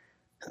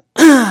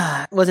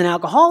was an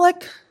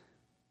alcoholic.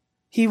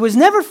 He was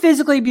never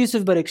physically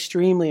abusive, but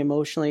extremely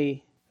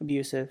emotionally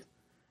abusive.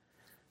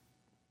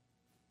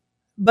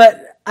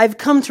 But I've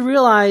come to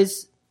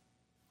realize,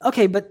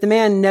 okay, but the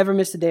man never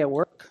missed a day at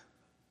work.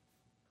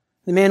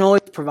 The man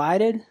always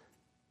provided.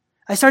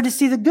 I started to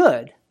see the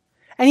good.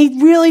 And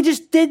he really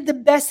just did the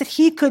best that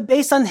he could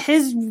based on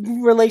his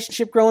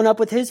relationship growing up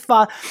with his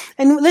father.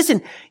 And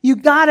listen,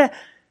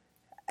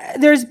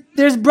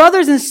 there's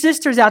brothers and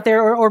sisters out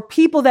there or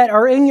people that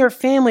are in your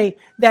family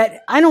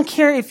that I don't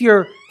care if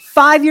you're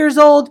 5 years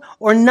old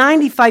or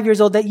 95 years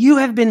old, that you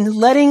have been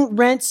letting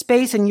rent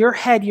space in your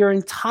head your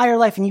entire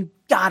life and you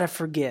gotta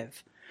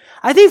forgive.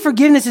 I think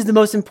forgiveness is the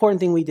most important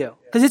thing we do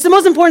because it's the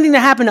most important thing that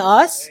happened to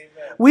us. Amen.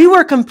 We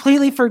were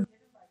completely forgiven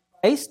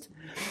by Christ.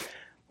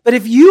 But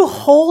if you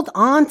hold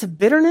on to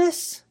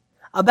bitterness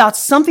about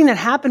something that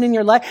happened in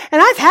your life,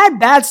 and I've had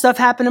bad stuff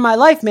happen in my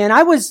life, man.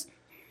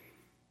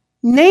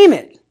 Name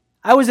it.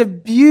 I was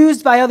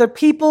abused by other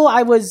people.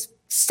 I was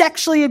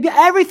sexually abused.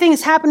 Everything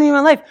is happening in my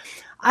life.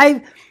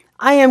 I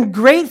am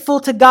grateful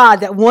to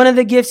God that one of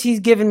the gifts he's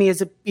given me is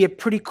to be a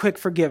pretty quick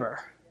forgiver.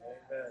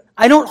 Amen.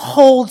 I don't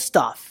hold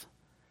stuff.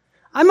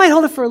 I might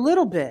hold it for a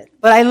little bit,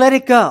 but I let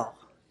it go.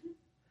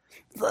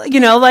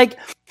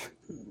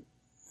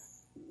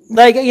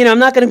 I'm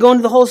not going to go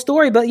into the whole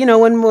story, but,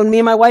 when me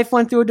and my wife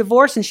went through a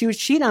divorce and she was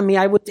cheating on me,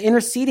 I was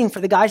interceding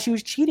for the guy she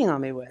was cheating on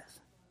me with.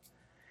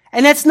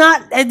 And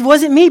it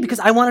wasn't me because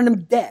I wanted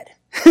him dead.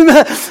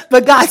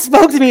 But God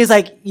spoke to me. He's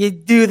like, you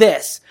do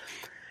this.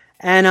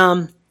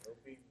 And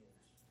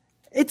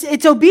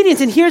it's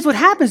obedience. And here's what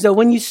happens, though.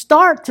 When you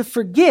start to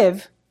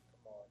forgive,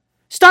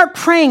 start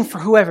praying for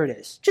whoever it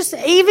is. Just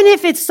even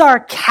if it's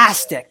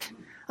sarcastic.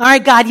 All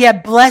right,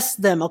 God, bless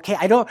them. Okay,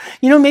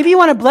 maybe you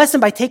want to bless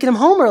them by taking them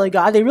home early,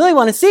 God. They really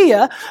want to see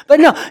you. But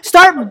no,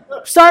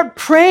 start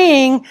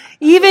praying,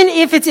 even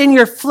if it's in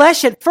your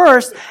flesh at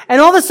first.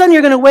 And all of a sudden,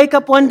 you're going to wake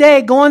up one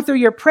day going through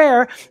your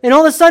prayer. And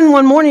all of a sudden,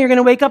 one morning, you're going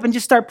to wake up and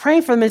just start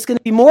praying for them. And it's going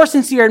to be more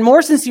sincere and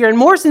more sincere and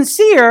more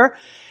sincere.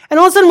 And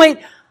all of a sudden, wait,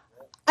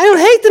 I don't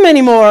hate them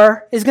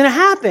anymore is going to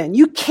happen.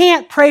 You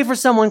can't pray for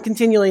someone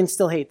continually and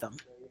still hate them.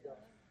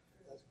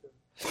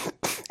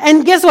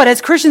 And guess what?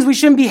 As Christians, we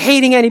shouldn't be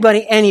hating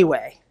anybody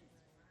anyway.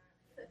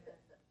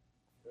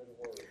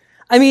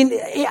 I mean,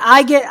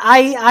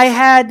 I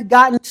had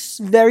gotten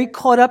very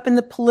caught up in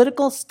the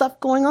political stuff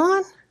going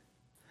on.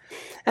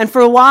 And for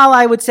a while,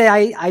 I would say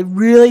I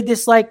really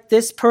disliked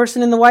this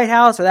person in the White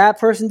House or that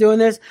person doing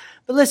this.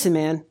 But listen,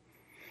 man.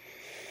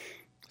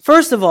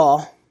 First of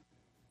all,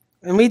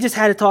 and we just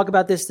had to talk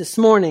about this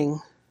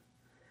morning,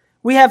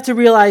 we have to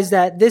realize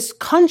that this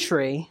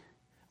country,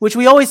 which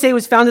we always say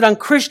was founded on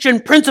Christian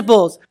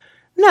principles,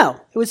 no,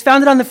 it was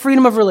founded on the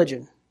freedom of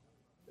religion.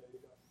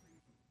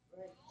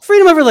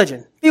 Freedom of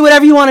religion. Be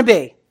whatever you want to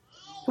be. It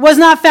was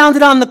not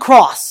founded on the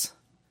cross.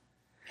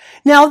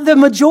 Now, the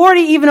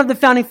majority even of the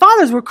founding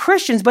fathers were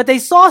Christians, but they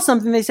saw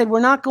something. They said,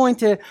 we're not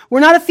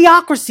a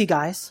theocracy,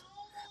 guys.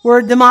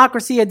 We're a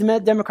democracy, a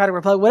democratic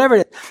republic, whatever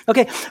it is.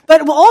 Okay.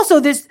 But also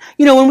this,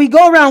 when we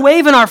go around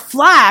waving our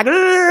flag,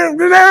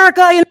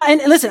 America,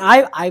 and listen,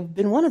 I've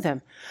been one of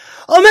them.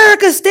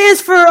 America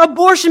stands for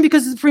abortion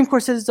because the Supreme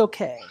Court says it's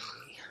okay.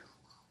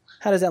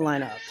 How does that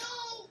line up?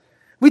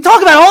 We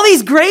talk about all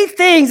these great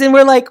things and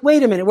we're like,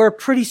 wait a minute, we're a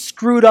pretty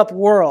screwed up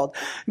world.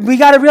 We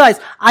got to realize,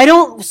 I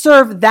don't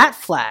serve that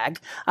flag.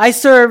 I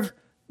serve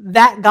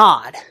that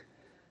God.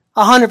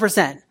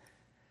 100%.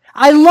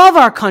 I love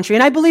our country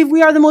and I believe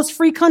we are the most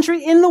free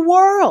country in the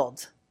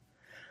world.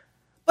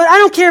 But I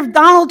don't care if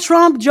Donald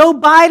Trump, Joe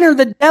Biden, or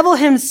the devil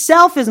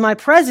himself is my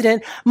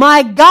president.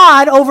 My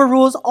God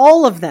overrules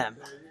all of them.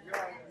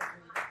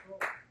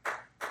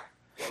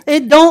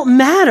 It don't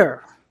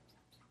matter.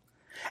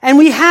 And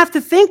we have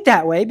to think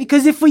that way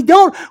because if we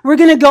don't, we're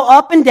going to go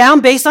up and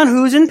down based on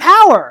who's in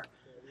power.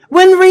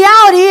 When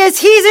reality is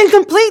he's in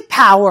complete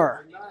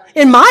power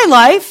in my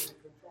life.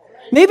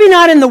 Maybe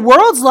not in the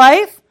world's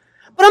life,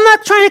 but I'm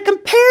not trying to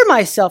compare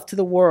myself to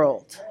the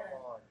world.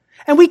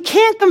 And we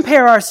can't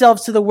compare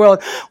ourselves to the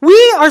world.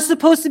 We are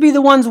supposed to be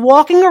the ones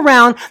walking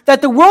around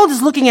that the world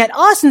is looking at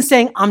us and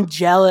saying, I'm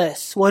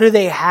jealous. What do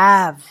they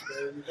have?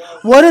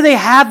 What do they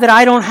have that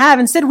I don't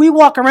have? Instead, we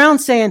walk around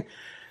saying,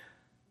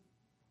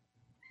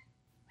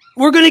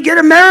 we're going to get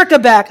America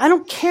back. I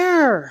don't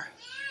care.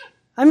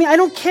 I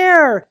don't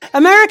care.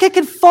 America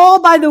could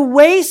fall by the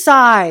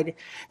wayside.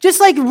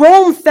 Just like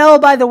Rome fell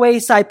by the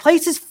wayside.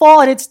 Places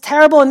fall and it's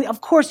terrible. And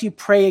of course you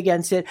pray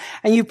against it.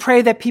 And you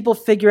pray that people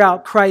figure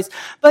out Christ.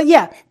 But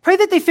yeah, pray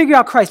that they figure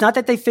out Christ. Not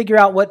that they figure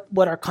out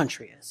what our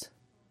country is.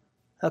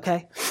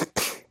 Okay?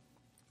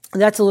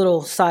 That's a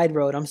little side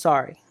road. I'm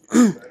sorry.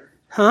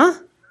 Huh?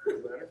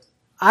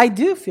 I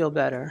do feel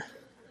better.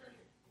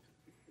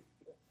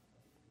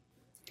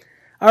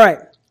 All right.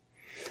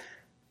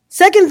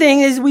 Second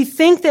thing is we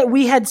think that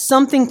we had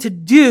something to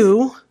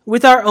do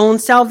with our own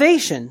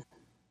salvation.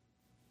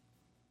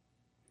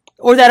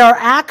 Or that our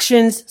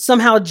actions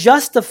somehow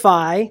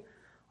justify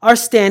our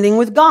standing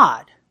with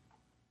God.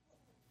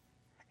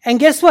 And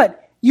guess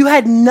what? You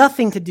had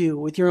nothing to do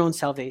with your own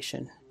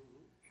salvation.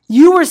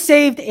 You were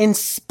saved in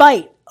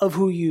spite of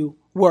who you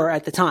were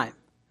at the time.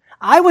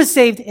 I was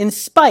saved in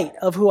spite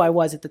of who I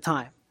was at the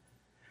time.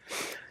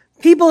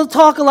 People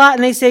talk a lot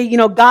and they say,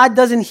 God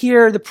doesn't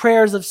hear the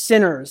prayers of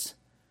sinners.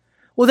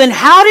 Well, then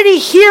how did he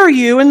hear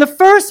you in the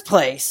first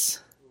place?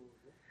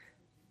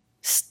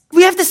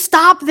 We have to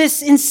stop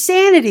this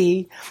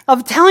insanity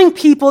of telling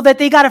people that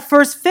they got to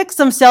first fix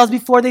themselves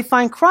before they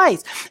find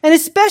Christ. And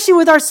especially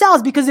with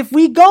ourselves, because if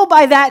we go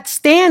by that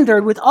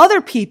standard with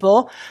other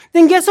people,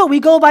 then guess what? We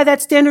go by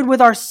that standard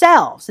with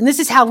ourselves. And this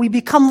is how we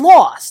become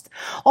lost.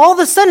 All of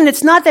a sudden,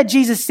 it's not that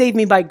Jesus saved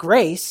me by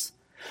grace,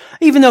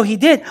 even though he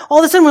did. All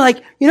of a sudden, we're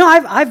like,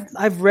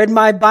 I've read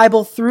my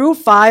Bible through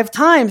 5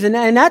 times, and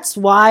that's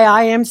why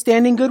I am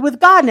standing good with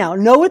God now.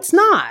 No, it's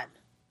not.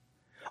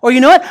 Or you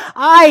know what?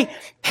 I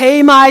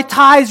pay my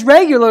tithes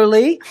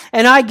regularly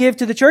and I give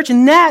to the church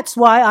and that's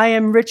why I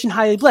am rich and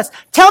highly blessed.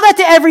 Tell that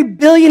to every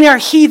billionaire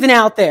heathen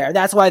out there.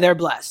 That's why they're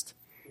blessed.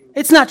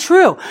 It's not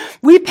true.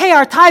 We pay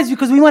our tithes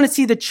because we want to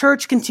see the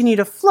church continue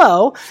to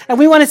flow and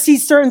we want to see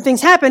certain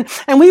things happen.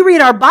 And we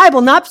read our Bible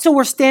not so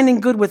we're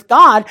standing good with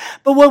God,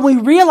 but when we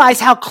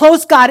realize how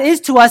close God is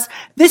to us,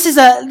 this is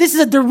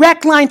a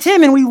direct line to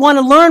him and we want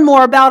to learn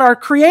more about our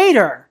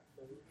Creator.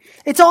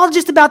 It's all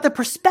just about the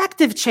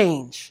perspective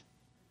change.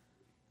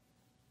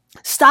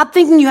 Stop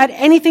thinking you had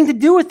anything to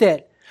do with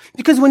it.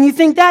 Because when you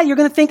think that, you're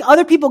going to think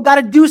other people got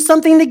to do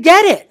something to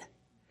get it.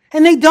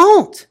 And they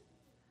don't.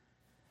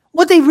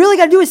 What they really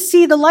got to do is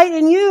see the light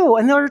in you,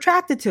 and they're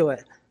attracted to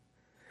it.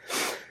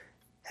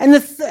 And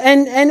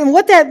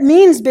what that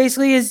means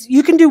basically is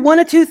you can do one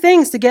of 2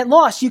 things to get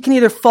lost. You can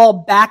either fall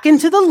back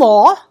into the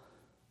law,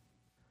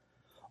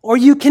 or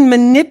you can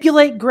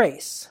manipulate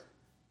grace.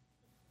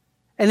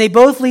 And they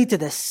both lead to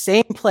the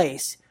same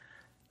place,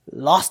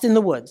 lost in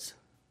the woods.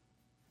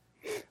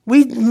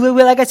 We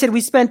like I said,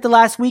 we spent the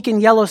last week in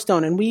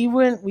Yellowstone, and we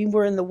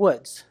were in the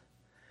woods,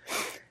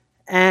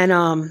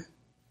 and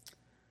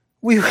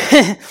we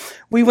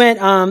went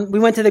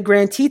to the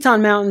Grand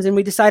Teton Mountains, and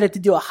we decided to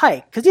do a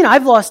hike because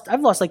I've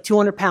lost like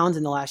 200 pounds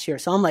in the last year,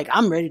 so I'm like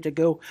I'm ready to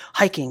go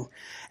hiking,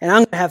 and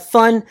I'm gonna have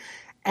fun,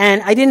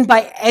 and I didn't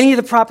buy any of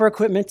the proper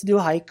equipment to do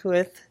a hike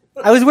with.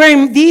 I was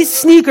wearing these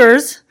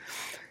sneakers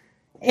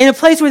in a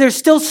place where there's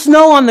still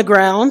snow on the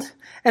ground.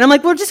 And I'm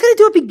like, we're just going to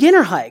do a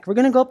beginner hike. We're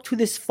going to go up to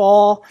this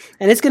fall,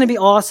 and it's going to be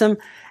awesome.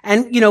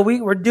 And, we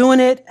were doing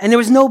it, and there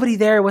was nobody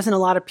there. There wasn't a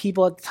lot of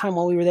people at the time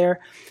while we were there.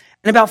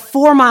 And about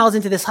 4 miles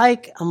into this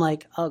hike, I'm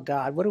like, oh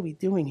God, what are we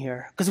doing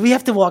here? Because we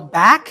have to walk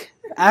back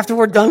after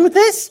we're done with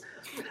this.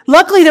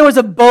 Luckily, there was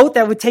a boat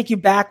that would take you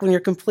back when you're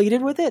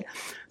completed with it.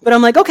 But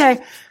I'm like,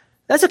 okay,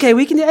 that's okay.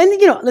 We can do,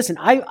 and listen,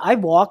 I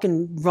walk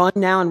and run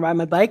now and ride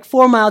my bike.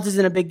 4 miles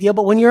isn't a big deal.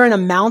 But when you're in a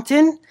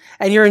mountain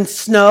and you're in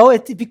snow,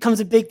 it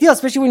becomes a big deal,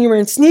 especially when you're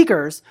in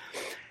sneakers.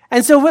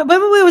 And so but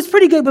it was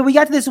pretty good. But we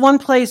got to this one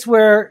place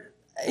where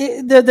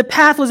the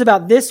path was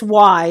about this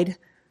wide.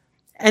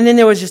 And then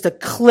there was just a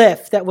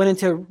cliff that went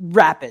into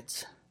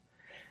rapids.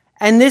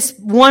 And this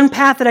one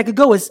path that I could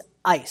go was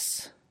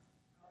ice.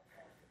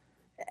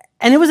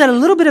 And it was at a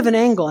little bit of an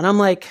angle. And I'm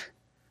like,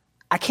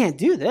 I can't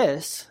do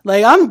this.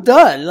 Like, I'm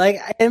done.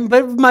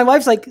 But my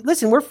wife's like,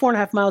 listen, we're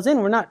 4.5 miles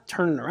in. We're not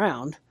turning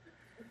around.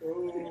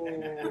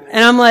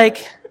 And I'm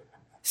like,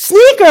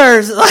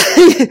 sneakers.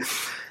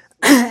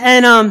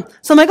 And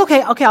so I'm like,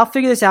 okay, I'll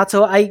figure this out.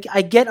 So I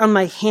get on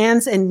my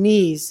hands and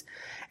knees.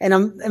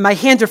 And my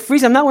hands are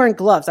freezing. I'm not wearing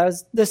gloves.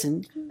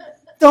 Listen,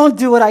 don't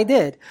do what I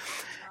did.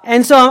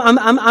 And so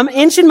I'm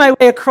inching my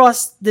way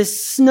across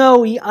this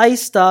snowy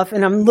ice stuff,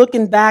 and I'm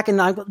looking back, and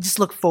I just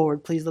look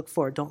forward. Please look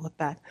forward. Don't look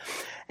back.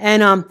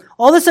 And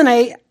all of a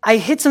sudden, I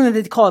hit something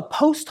that they call a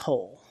post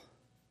hole.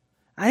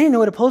 I didn't know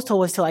what a post hole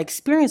was till I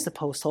experienced the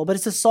post hole, but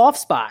it's a soft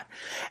spot.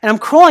 And I'm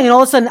crawling, and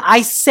all of a sudden,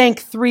 I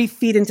sank 3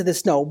 feet into the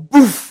snow.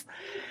 Boof!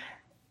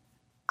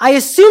 I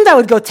assumed I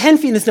would go 10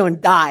 feet in the snow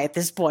and die at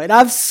this point.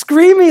 I'm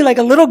screaming like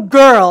a little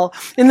girl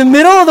in the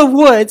middle of the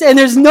woods, and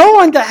there's no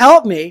one to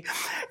help me.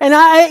 And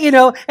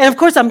and of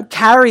course I'm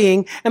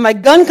carrying, and my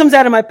gun comes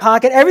out of my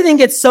pocket. Everything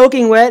gets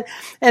soaking wet,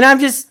 and I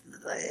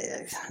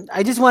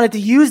just wanted to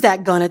use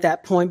that gun at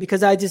that point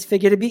because I just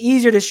figured it'd be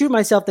easier to shoot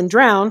myself than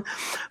drown.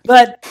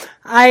 But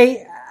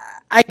I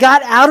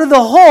got out of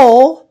the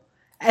hole,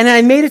 and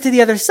I made it to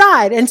the other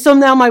side. And so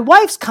now my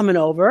wife's coming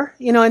over,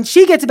 and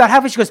she gets about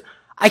halfway. She goes,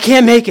 I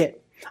can't make it.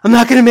 I'm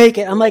not going to make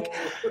it. I'm like,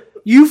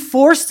 you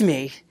forced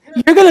me.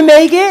 You're going to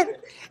make it.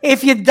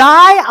 If you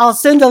die, I'll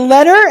send a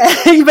letter,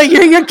 but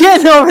you're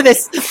getting over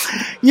this.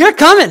 You're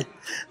coming.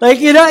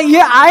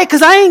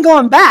 Because I ain't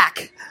going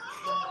back.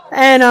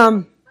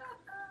 And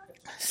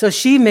so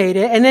she made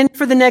it. And then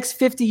for the next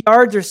 50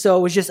 yards or so,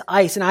 it was just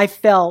ice. And I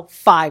fell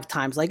 5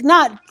 times,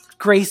 not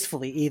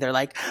gracefully either,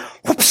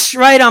 whoosh,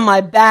 right on my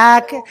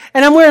back.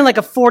 And I'm wearing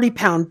a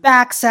 40-pound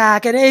back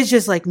sack, and it's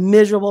just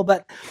miserable.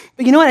 But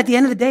you know what? At the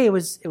end of the day, it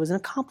was an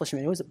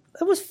accomplishment. It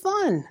was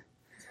fun.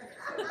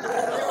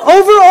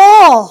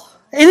 Overall,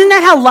 isn't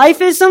that how life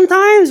is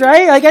sometimes,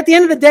 right? At the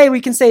end of the day, we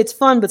can say it's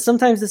fun, but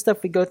sometimes the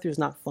stuff we go through is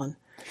not fun.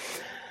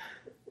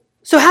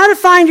 So how to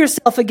find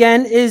yourself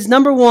again is,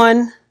 number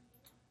 1,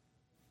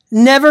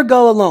 never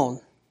go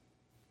alone.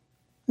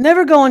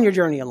 Never go on your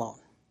journey alone.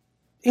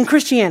 In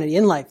Christianity,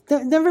 in life.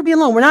 Never be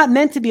alone. We're not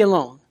meant to be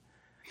alone.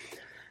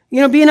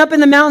 Being up in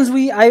the mountains,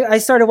 I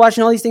started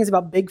watching all these things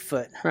about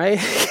Bigfoot, right?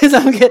 Because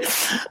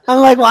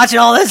I'm watching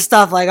all this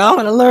stuff, I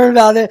want to learn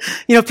about it.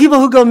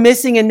 People who go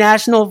missing in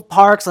national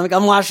parks,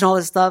 I'm watching all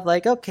this stuff,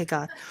 okay,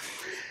 God.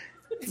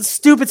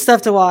 Stupid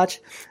stuff to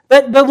watch.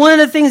 But one of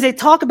the things they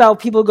talk about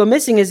people who go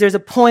missing is there's a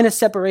point of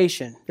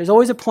separation. There's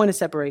always a point of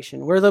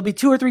separation where there'll be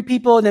 2 or 3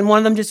 people, and then one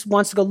of them just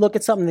wants to go look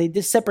at something. They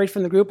just separate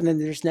from the group, and then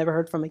they're just never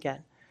heard from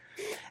again.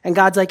 And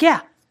God's like,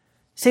 yeah,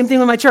 same thing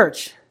with my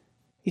church.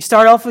 You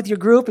start off with your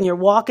group, and you're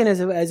walking as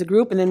a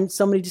group, and then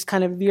somebody just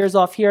kind of veers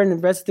off here, and the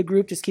rest of the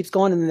group just keeps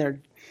going, and then they're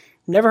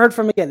never heard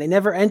from again. They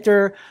never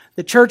enter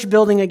the church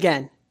building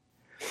again.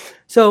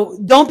 So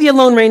don't be a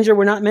lone ranger.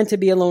 We're not meant to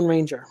be a lone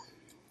ranger.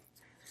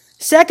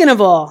 Second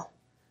of all,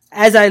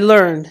 as I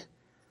learned,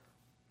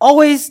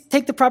 always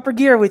take the proper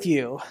gear with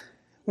you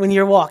when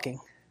you're walking.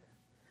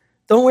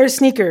 Don't wear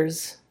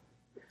sneakers.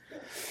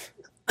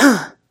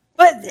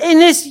 But in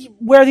this,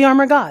 wear the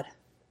armor of God.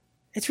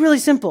 It's really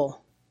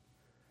simple.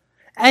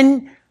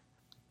 And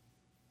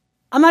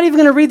I'm not even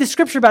going to read the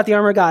scripture about the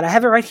armor of God. I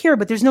have it right here,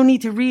 but there's no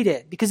need to read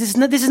it because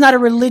this is not a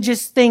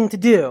religious thing to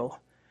do.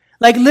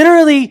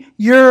 Literally,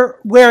 you're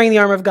wearing the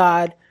armor of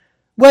God,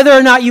 whether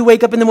or not you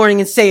wake up in the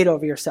morning and say it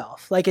over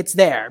yourself. It's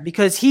there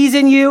because he's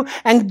in you,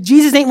 and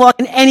Jesus ain't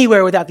walking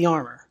anywhere without the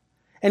armor.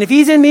 And if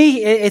he's in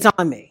me, it's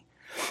on me.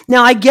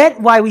 Now, I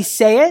get why we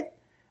say it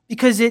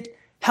because it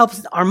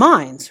helps our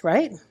minds,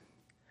 right?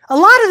 A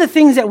lot of the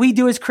things that we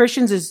do as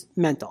Christians is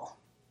mental,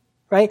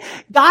 right?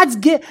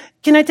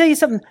 Can I tell you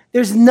something?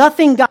 There's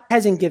nothing God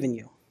hasn't given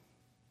you.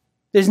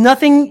 There's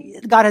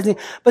nothing God hasn't.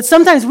 But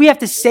sometimes we have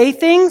to say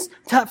things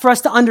for us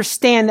to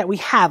understand that we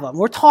have them.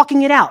 We're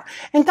talking it out.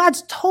 And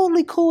God's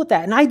totally cool with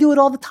that. And I do it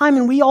all the time,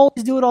 and we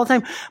always do it all the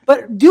time.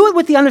 But do it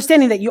with the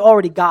understanding that you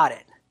already got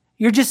it.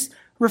 You're just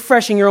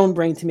refreshing your own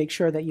brain to make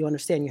sure that you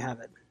understand you have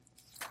it.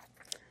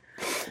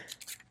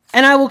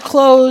 And I will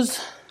close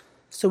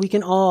so we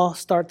can all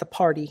start the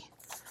party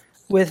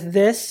with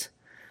this.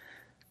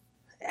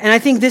 And I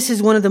think this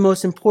is one of the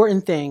most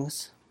important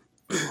things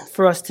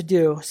for us to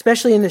do,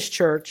 especially in this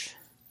church.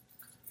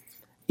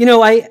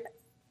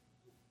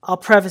 I'll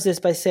preface this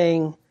by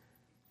saying,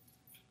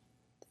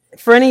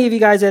 for any of you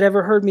guys that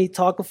ever heard me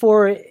talk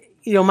before,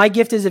 my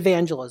gift is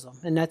evangelism,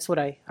 and that's what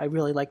I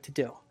really like to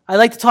do. I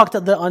like to talk to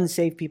the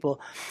unsaved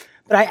people.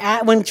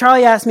 But when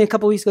Charlie asked me a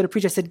couple weeks ago to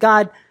preach, I said,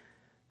 God,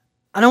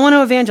 I don't want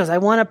to evangelize. I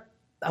want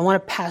a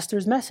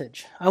pastor's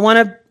message. I want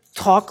to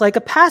talk like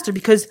a pastor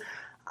because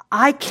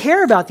I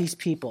care about these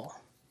people.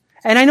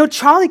 And I know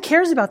Charlie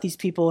cares about these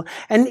people.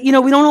 And, we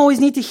don't always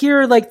need to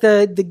hear like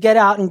the get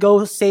out and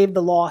go save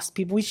the lost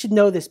people. We should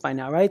know this by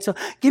now, right? So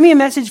give me a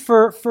message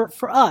for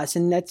us.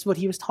 And that's what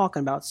he was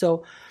talking about.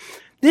 So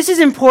this is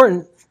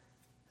important.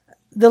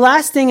 The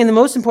last thing and the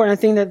most important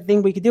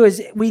thing we could do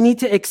is we need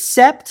to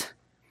accept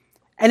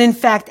and in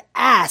fact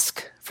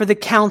ask for the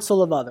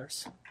counsel of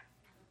others.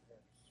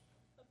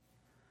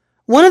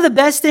 One of the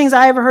best things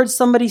I ever heard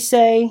somebody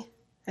say,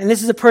 and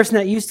this is a person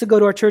that used to go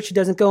to our church who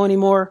doesn't go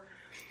anymore,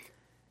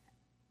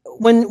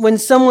 when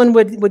someone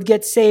would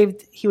get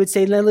saved, he would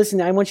say,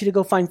 listen, I want you to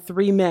go find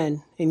 3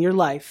 men in your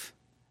life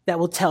that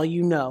will tell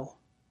you no,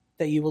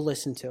 that you will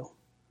listen to.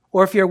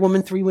 Or if you're a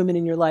woman, 3 women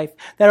in your life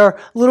that are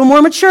a little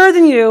more mature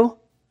than you,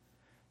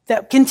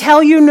 that can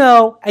tell you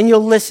no and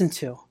you'll listen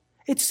to.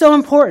 It's so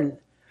important.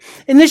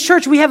 In this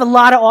church, we have a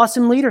lot of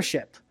awesome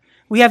leadership.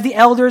 We have the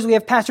elders, we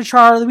have Pastor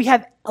Charlie, we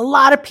have a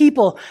lot of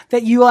people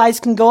that you guys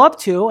can go up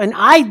to, and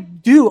I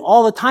do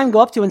all the time go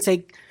up to and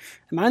say,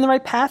 am I on the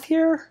right path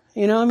here?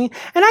 You know what I mean?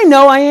 And I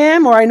know I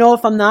am, or I know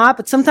if I'm not,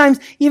 but sometimes,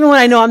 even when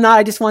I know I'm not,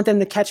 I just want them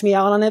to catch me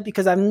out on it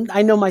because I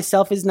know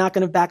myself is not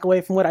going to back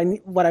away from what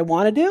I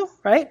want to do,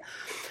 right?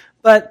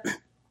 But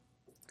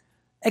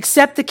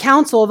accept the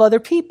counsel of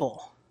other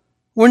people.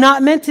 We're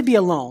not meant to be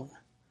alone.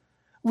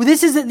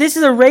 This is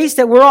a race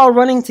that we're all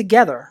running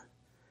together.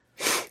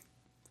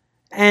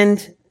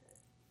 And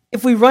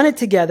if we run it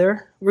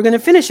together, we're going to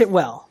finish it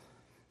well.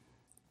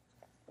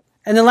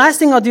 And the last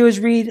thing I'll do is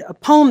read a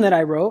poem that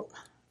I wrote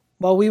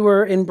while we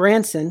were in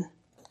Branson.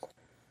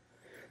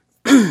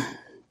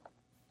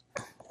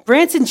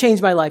 Branson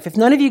changed my life. If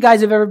none of you guys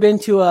have ever been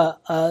to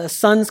a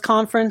son's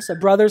conference, a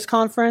brother's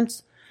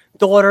conference,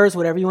 daughters,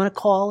 whatever you want to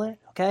call it,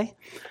 okay?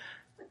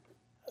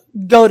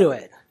 Go to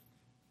it.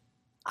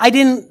 I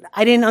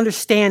didn't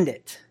understand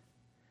it.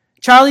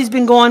 Charlie's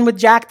been going with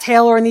Jack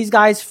Taylor and these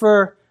guys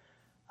for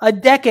a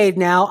decade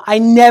now. I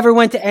never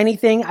went to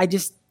anything.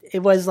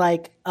 It was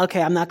like,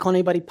 okay, I'm not calling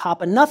anybody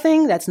Papa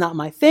Nothing. That's not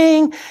my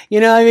thing. You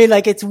know what I mean?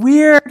 Like, it's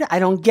weird. I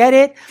don't get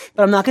it,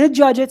 but I'm not going to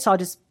judge it, so I'll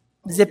just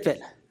zip it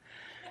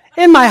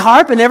in my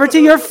heart, but never to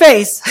your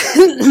face.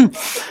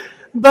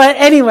 But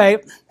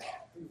anyway,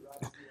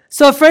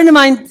 so a friend of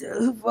mine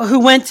who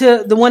went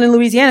to the one in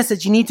Louisiana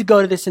said, you need to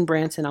go to this in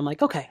Branson. I'm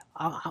like, okay,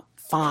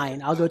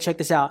 fine. I'll go check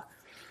this out.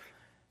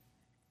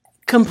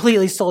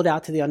 Completely sold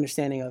out to the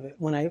understanding of it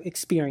when I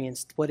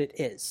experienced what it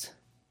is.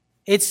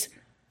 It's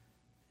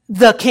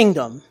the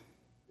kingdom.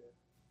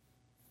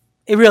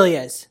 It really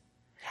is.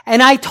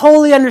 And I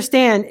totally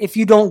understand if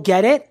you don't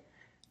get it,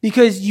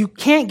 because you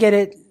can't get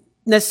it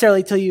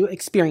necessarily till you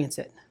experience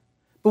it.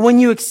 But when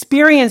you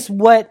experience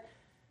what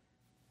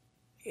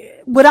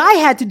I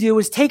had to do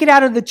was take it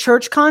out of the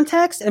church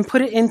context and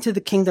put it into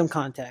the kingdom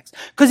context.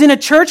 Because in a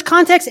church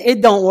context,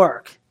 it don't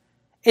work.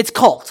 It's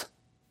cult.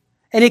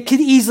 And it could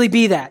easily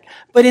be that.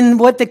 But in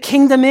what the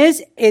kingdom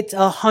is, it's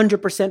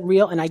 100%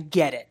 real, and I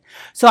get it.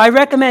 So I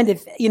recommend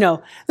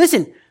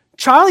listen,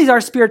 Charlie's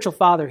our spiritual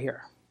father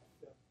here.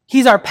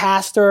 He's our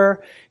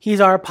pastor,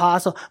 he's our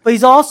apostle, but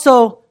he's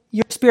also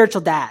your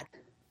spiritual dad.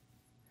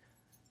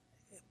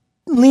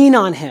 Lean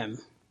on him.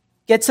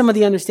 Get some of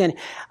the understanding.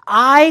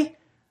 I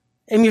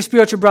am your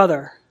spiritual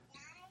brother.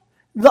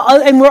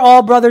 And we're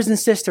all brothers and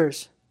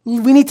sisters.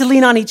 We need to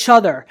lean on each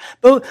other.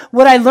 But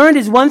what I learned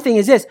is one thing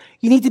is this.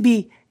 You need to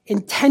be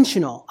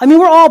intentional. I mean,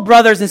 we're all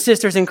brothers and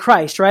sisters in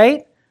Christ,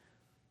 right?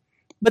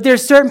 But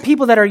there's certain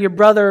people that are your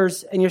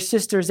brothers and your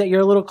sisters that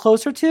you're a little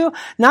closer to,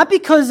 not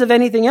because of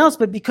anything else,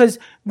 but because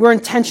we're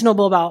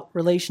intentional about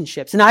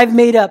relationships. And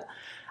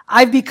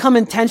I've become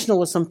intentional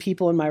with some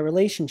people in my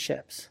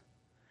relationships.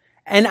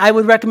 And I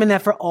would recommend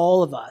that for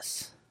all of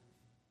us.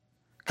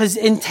 Because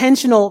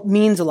intentional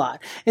means a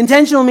lot.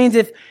 Intentional means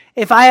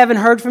if I haven't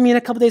heard from you in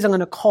a couple days, I'm going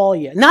to call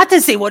you. Not to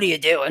say, what are you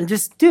doing?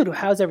 Just, dude,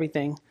 how's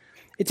everything?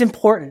 It's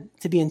important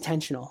to be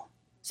intentional,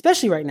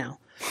 especially right now.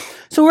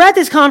 So we're at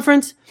this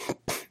conference,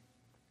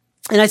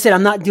 and I said,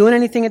 I'm not doing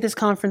anything at this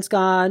conference,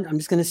 God. I'm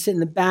just going to sit in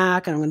the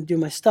back, and I'm going to do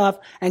my stuff.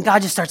 And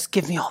God just starts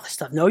giving me all this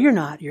stuff. No, you're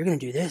not. You're going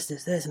to do this,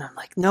 this, this. And I'm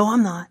like, no,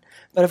 I'm not.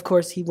 But of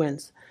course, he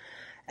wins.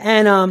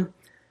 And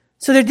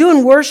so they're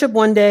doing worship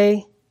one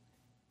day,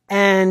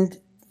 and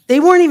they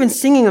weren't even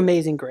singing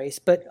Amazing Grace,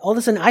 but all of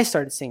a sudden I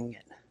started singing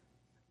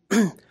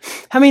it.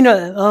 How many know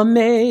that?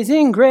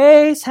 Amazing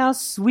grace, how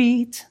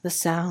sweet the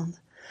sound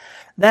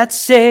that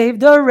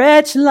saved a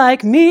wretch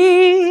like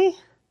me.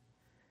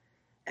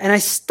 And I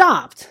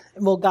stopped.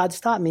 Well, God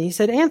stopped me. He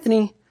said,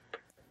 Anthony,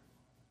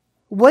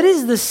 what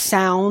is the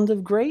sound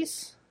of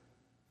grace?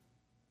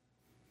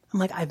 I'm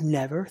like, I've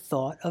never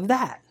thought of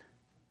that.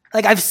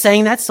 Like, I've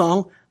sang that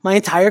song my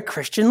entire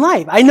Christian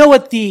life. I know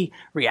what the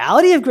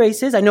reality of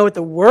grace is. I know what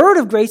the word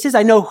of grace is.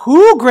 I know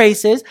who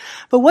grace is.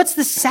 But what's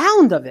the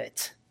sound of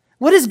it?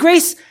 What does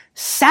grace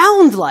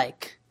sound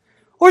like?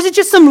 Or is it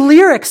just some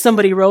lyrics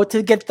somebody wrote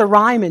to get the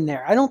rhyme in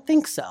there? I don't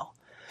think so.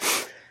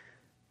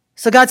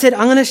 So God said,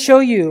 I'm going to show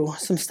you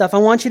some stuff. I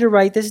want you to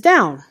write this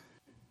down.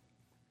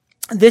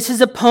 This is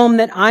a poem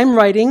that I'm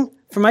writing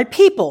for my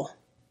people.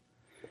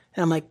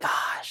 And I'm like,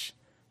 gosh,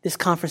 this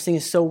conference thing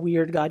is so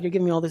weird, God. You're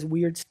giving me all this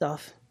weird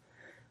stuff.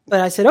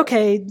 But I said,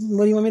 okay,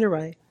 what do you want me to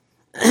write?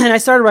 And I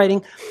started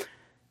writing.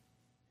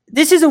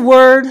 This is a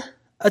word,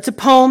 it's a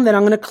poem that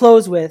I'm going to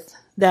close with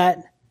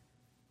that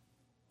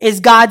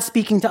is God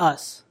speaking to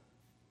us.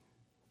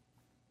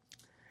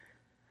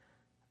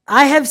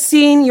 I have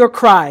seen your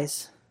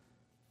cries.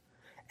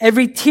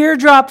 Every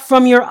teardrop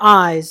from your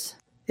eyes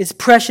is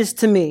precious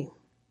to me.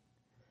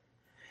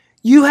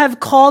 You have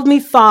called me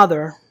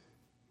Father,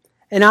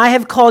 and I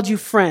have called you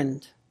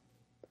friend.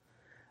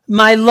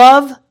 My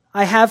love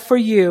I have for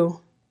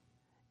you,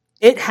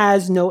 it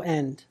has no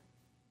end.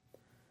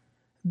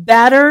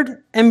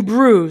 Battered and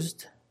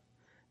bruised,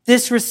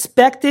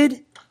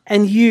 disrespected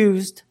and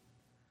used,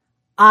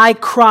 I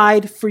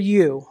cried for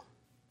you,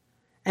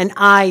 and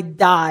I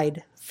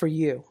died for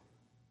you.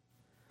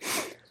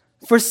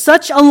 For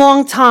such a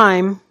long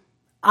time,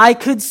 I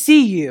could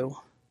see you,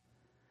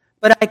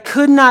 but I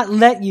could not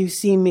let you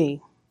see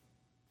me.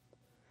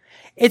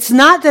 It's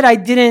not that I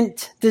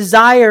didn't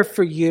desire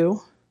for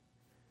you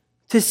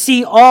to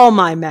see all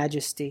my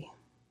majesty.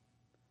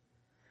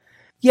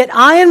 Yet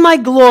I in my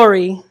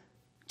glory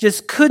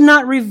just could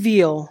not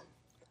reveal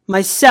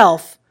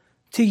myself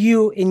to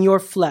you in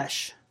your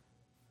flesh.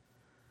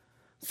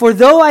 For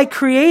though I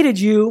created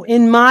you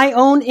in my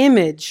own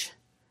image,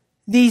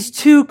 these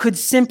two could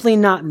simply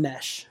not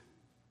mesh.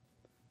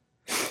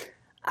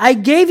 I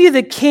gave you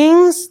the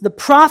kings, the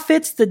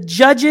prophets, the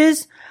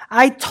judges.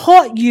 I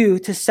taught you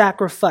to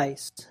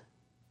sacrifice.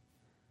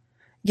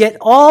 Yet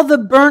all the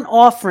burnt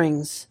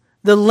offerings,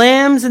 the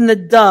lambs and the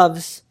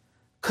doves,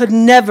 could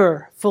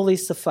never fully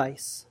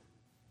suffice.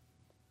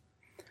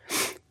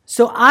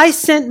 So I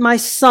sent my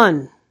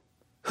Son,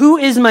 who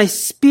is my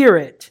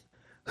spirit,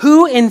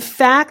 who in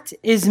fact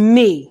is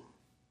me,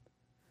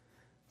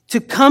 to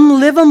come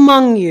live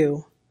among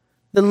you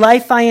the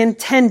life I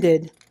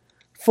intended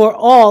for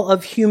all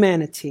of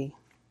humanity.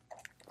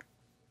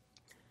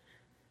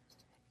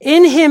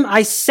 In him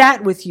I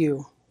sat with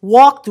you,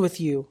 walked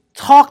with you,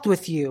 talked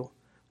with you.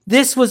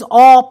 This was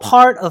all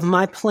part of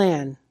my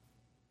plan.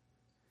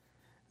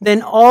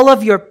 Then all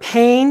of your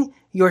pain,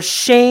 your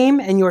shame,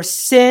 and your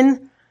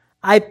sin,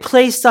 I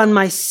placed on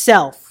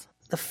myself,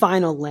 the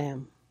final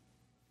lamb.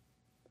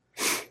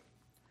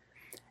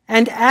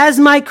 And as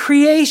my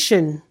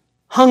creation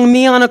hung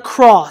me on a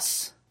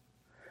cross,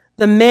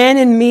 the man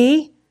in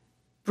me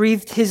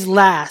breathed his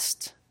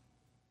last.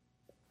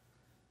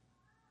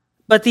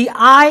 But the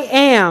I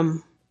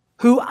am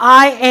who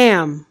I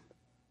am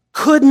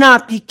could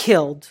not be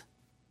killed.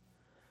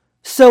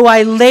 So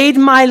I laid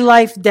my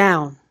life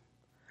down.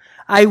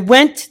 I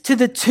went to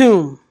the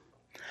tomb.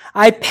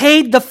 I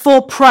paid the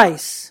full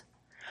price.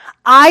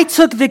 I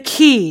took the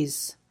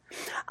keys.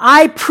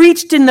 I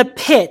preached in the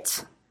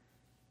pit,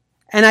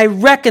 and I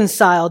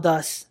reconciled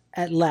us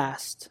at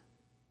last.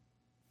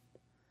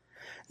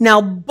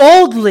 Now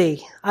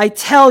boldly I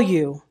tell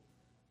you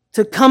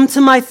to come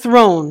to my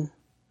throne.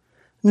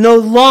 No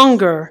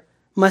longer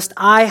must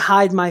I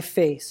hide my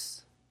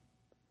face.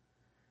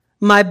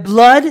 My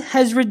blood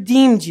has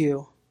redeemed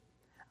you.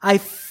 I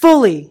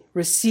fully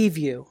receive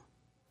you.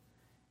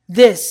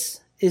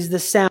 This is the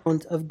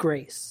sound of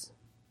grace.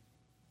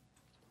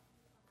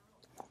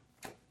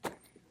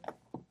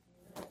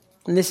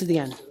 And this is the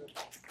end.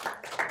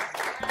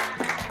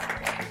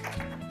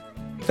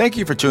 Thank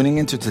you for tuning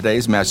into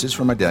today's message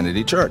from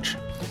Identity Church.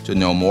 To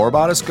know more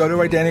about us, go to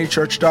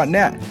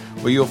identitychurch.net,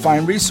 where you'll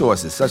find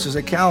resources such as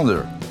a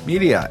calendar,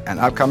 media, and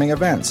upcoming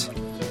events.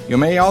 You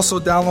may also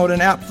download an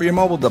app for your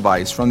mobile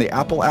device from the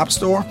Apple App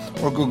Store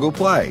or Google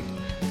Play.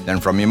 Then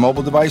from your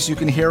mobile device, you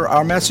can hear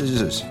our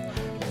messages,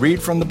 read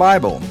from the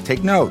Bible,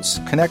 take notes,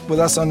 connect with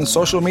us on the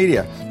social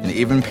media, and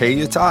even pay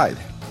your tithe.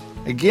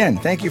 Again,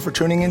 thank you for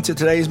tuning into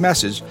today's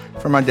message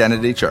from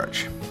Identity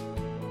Church.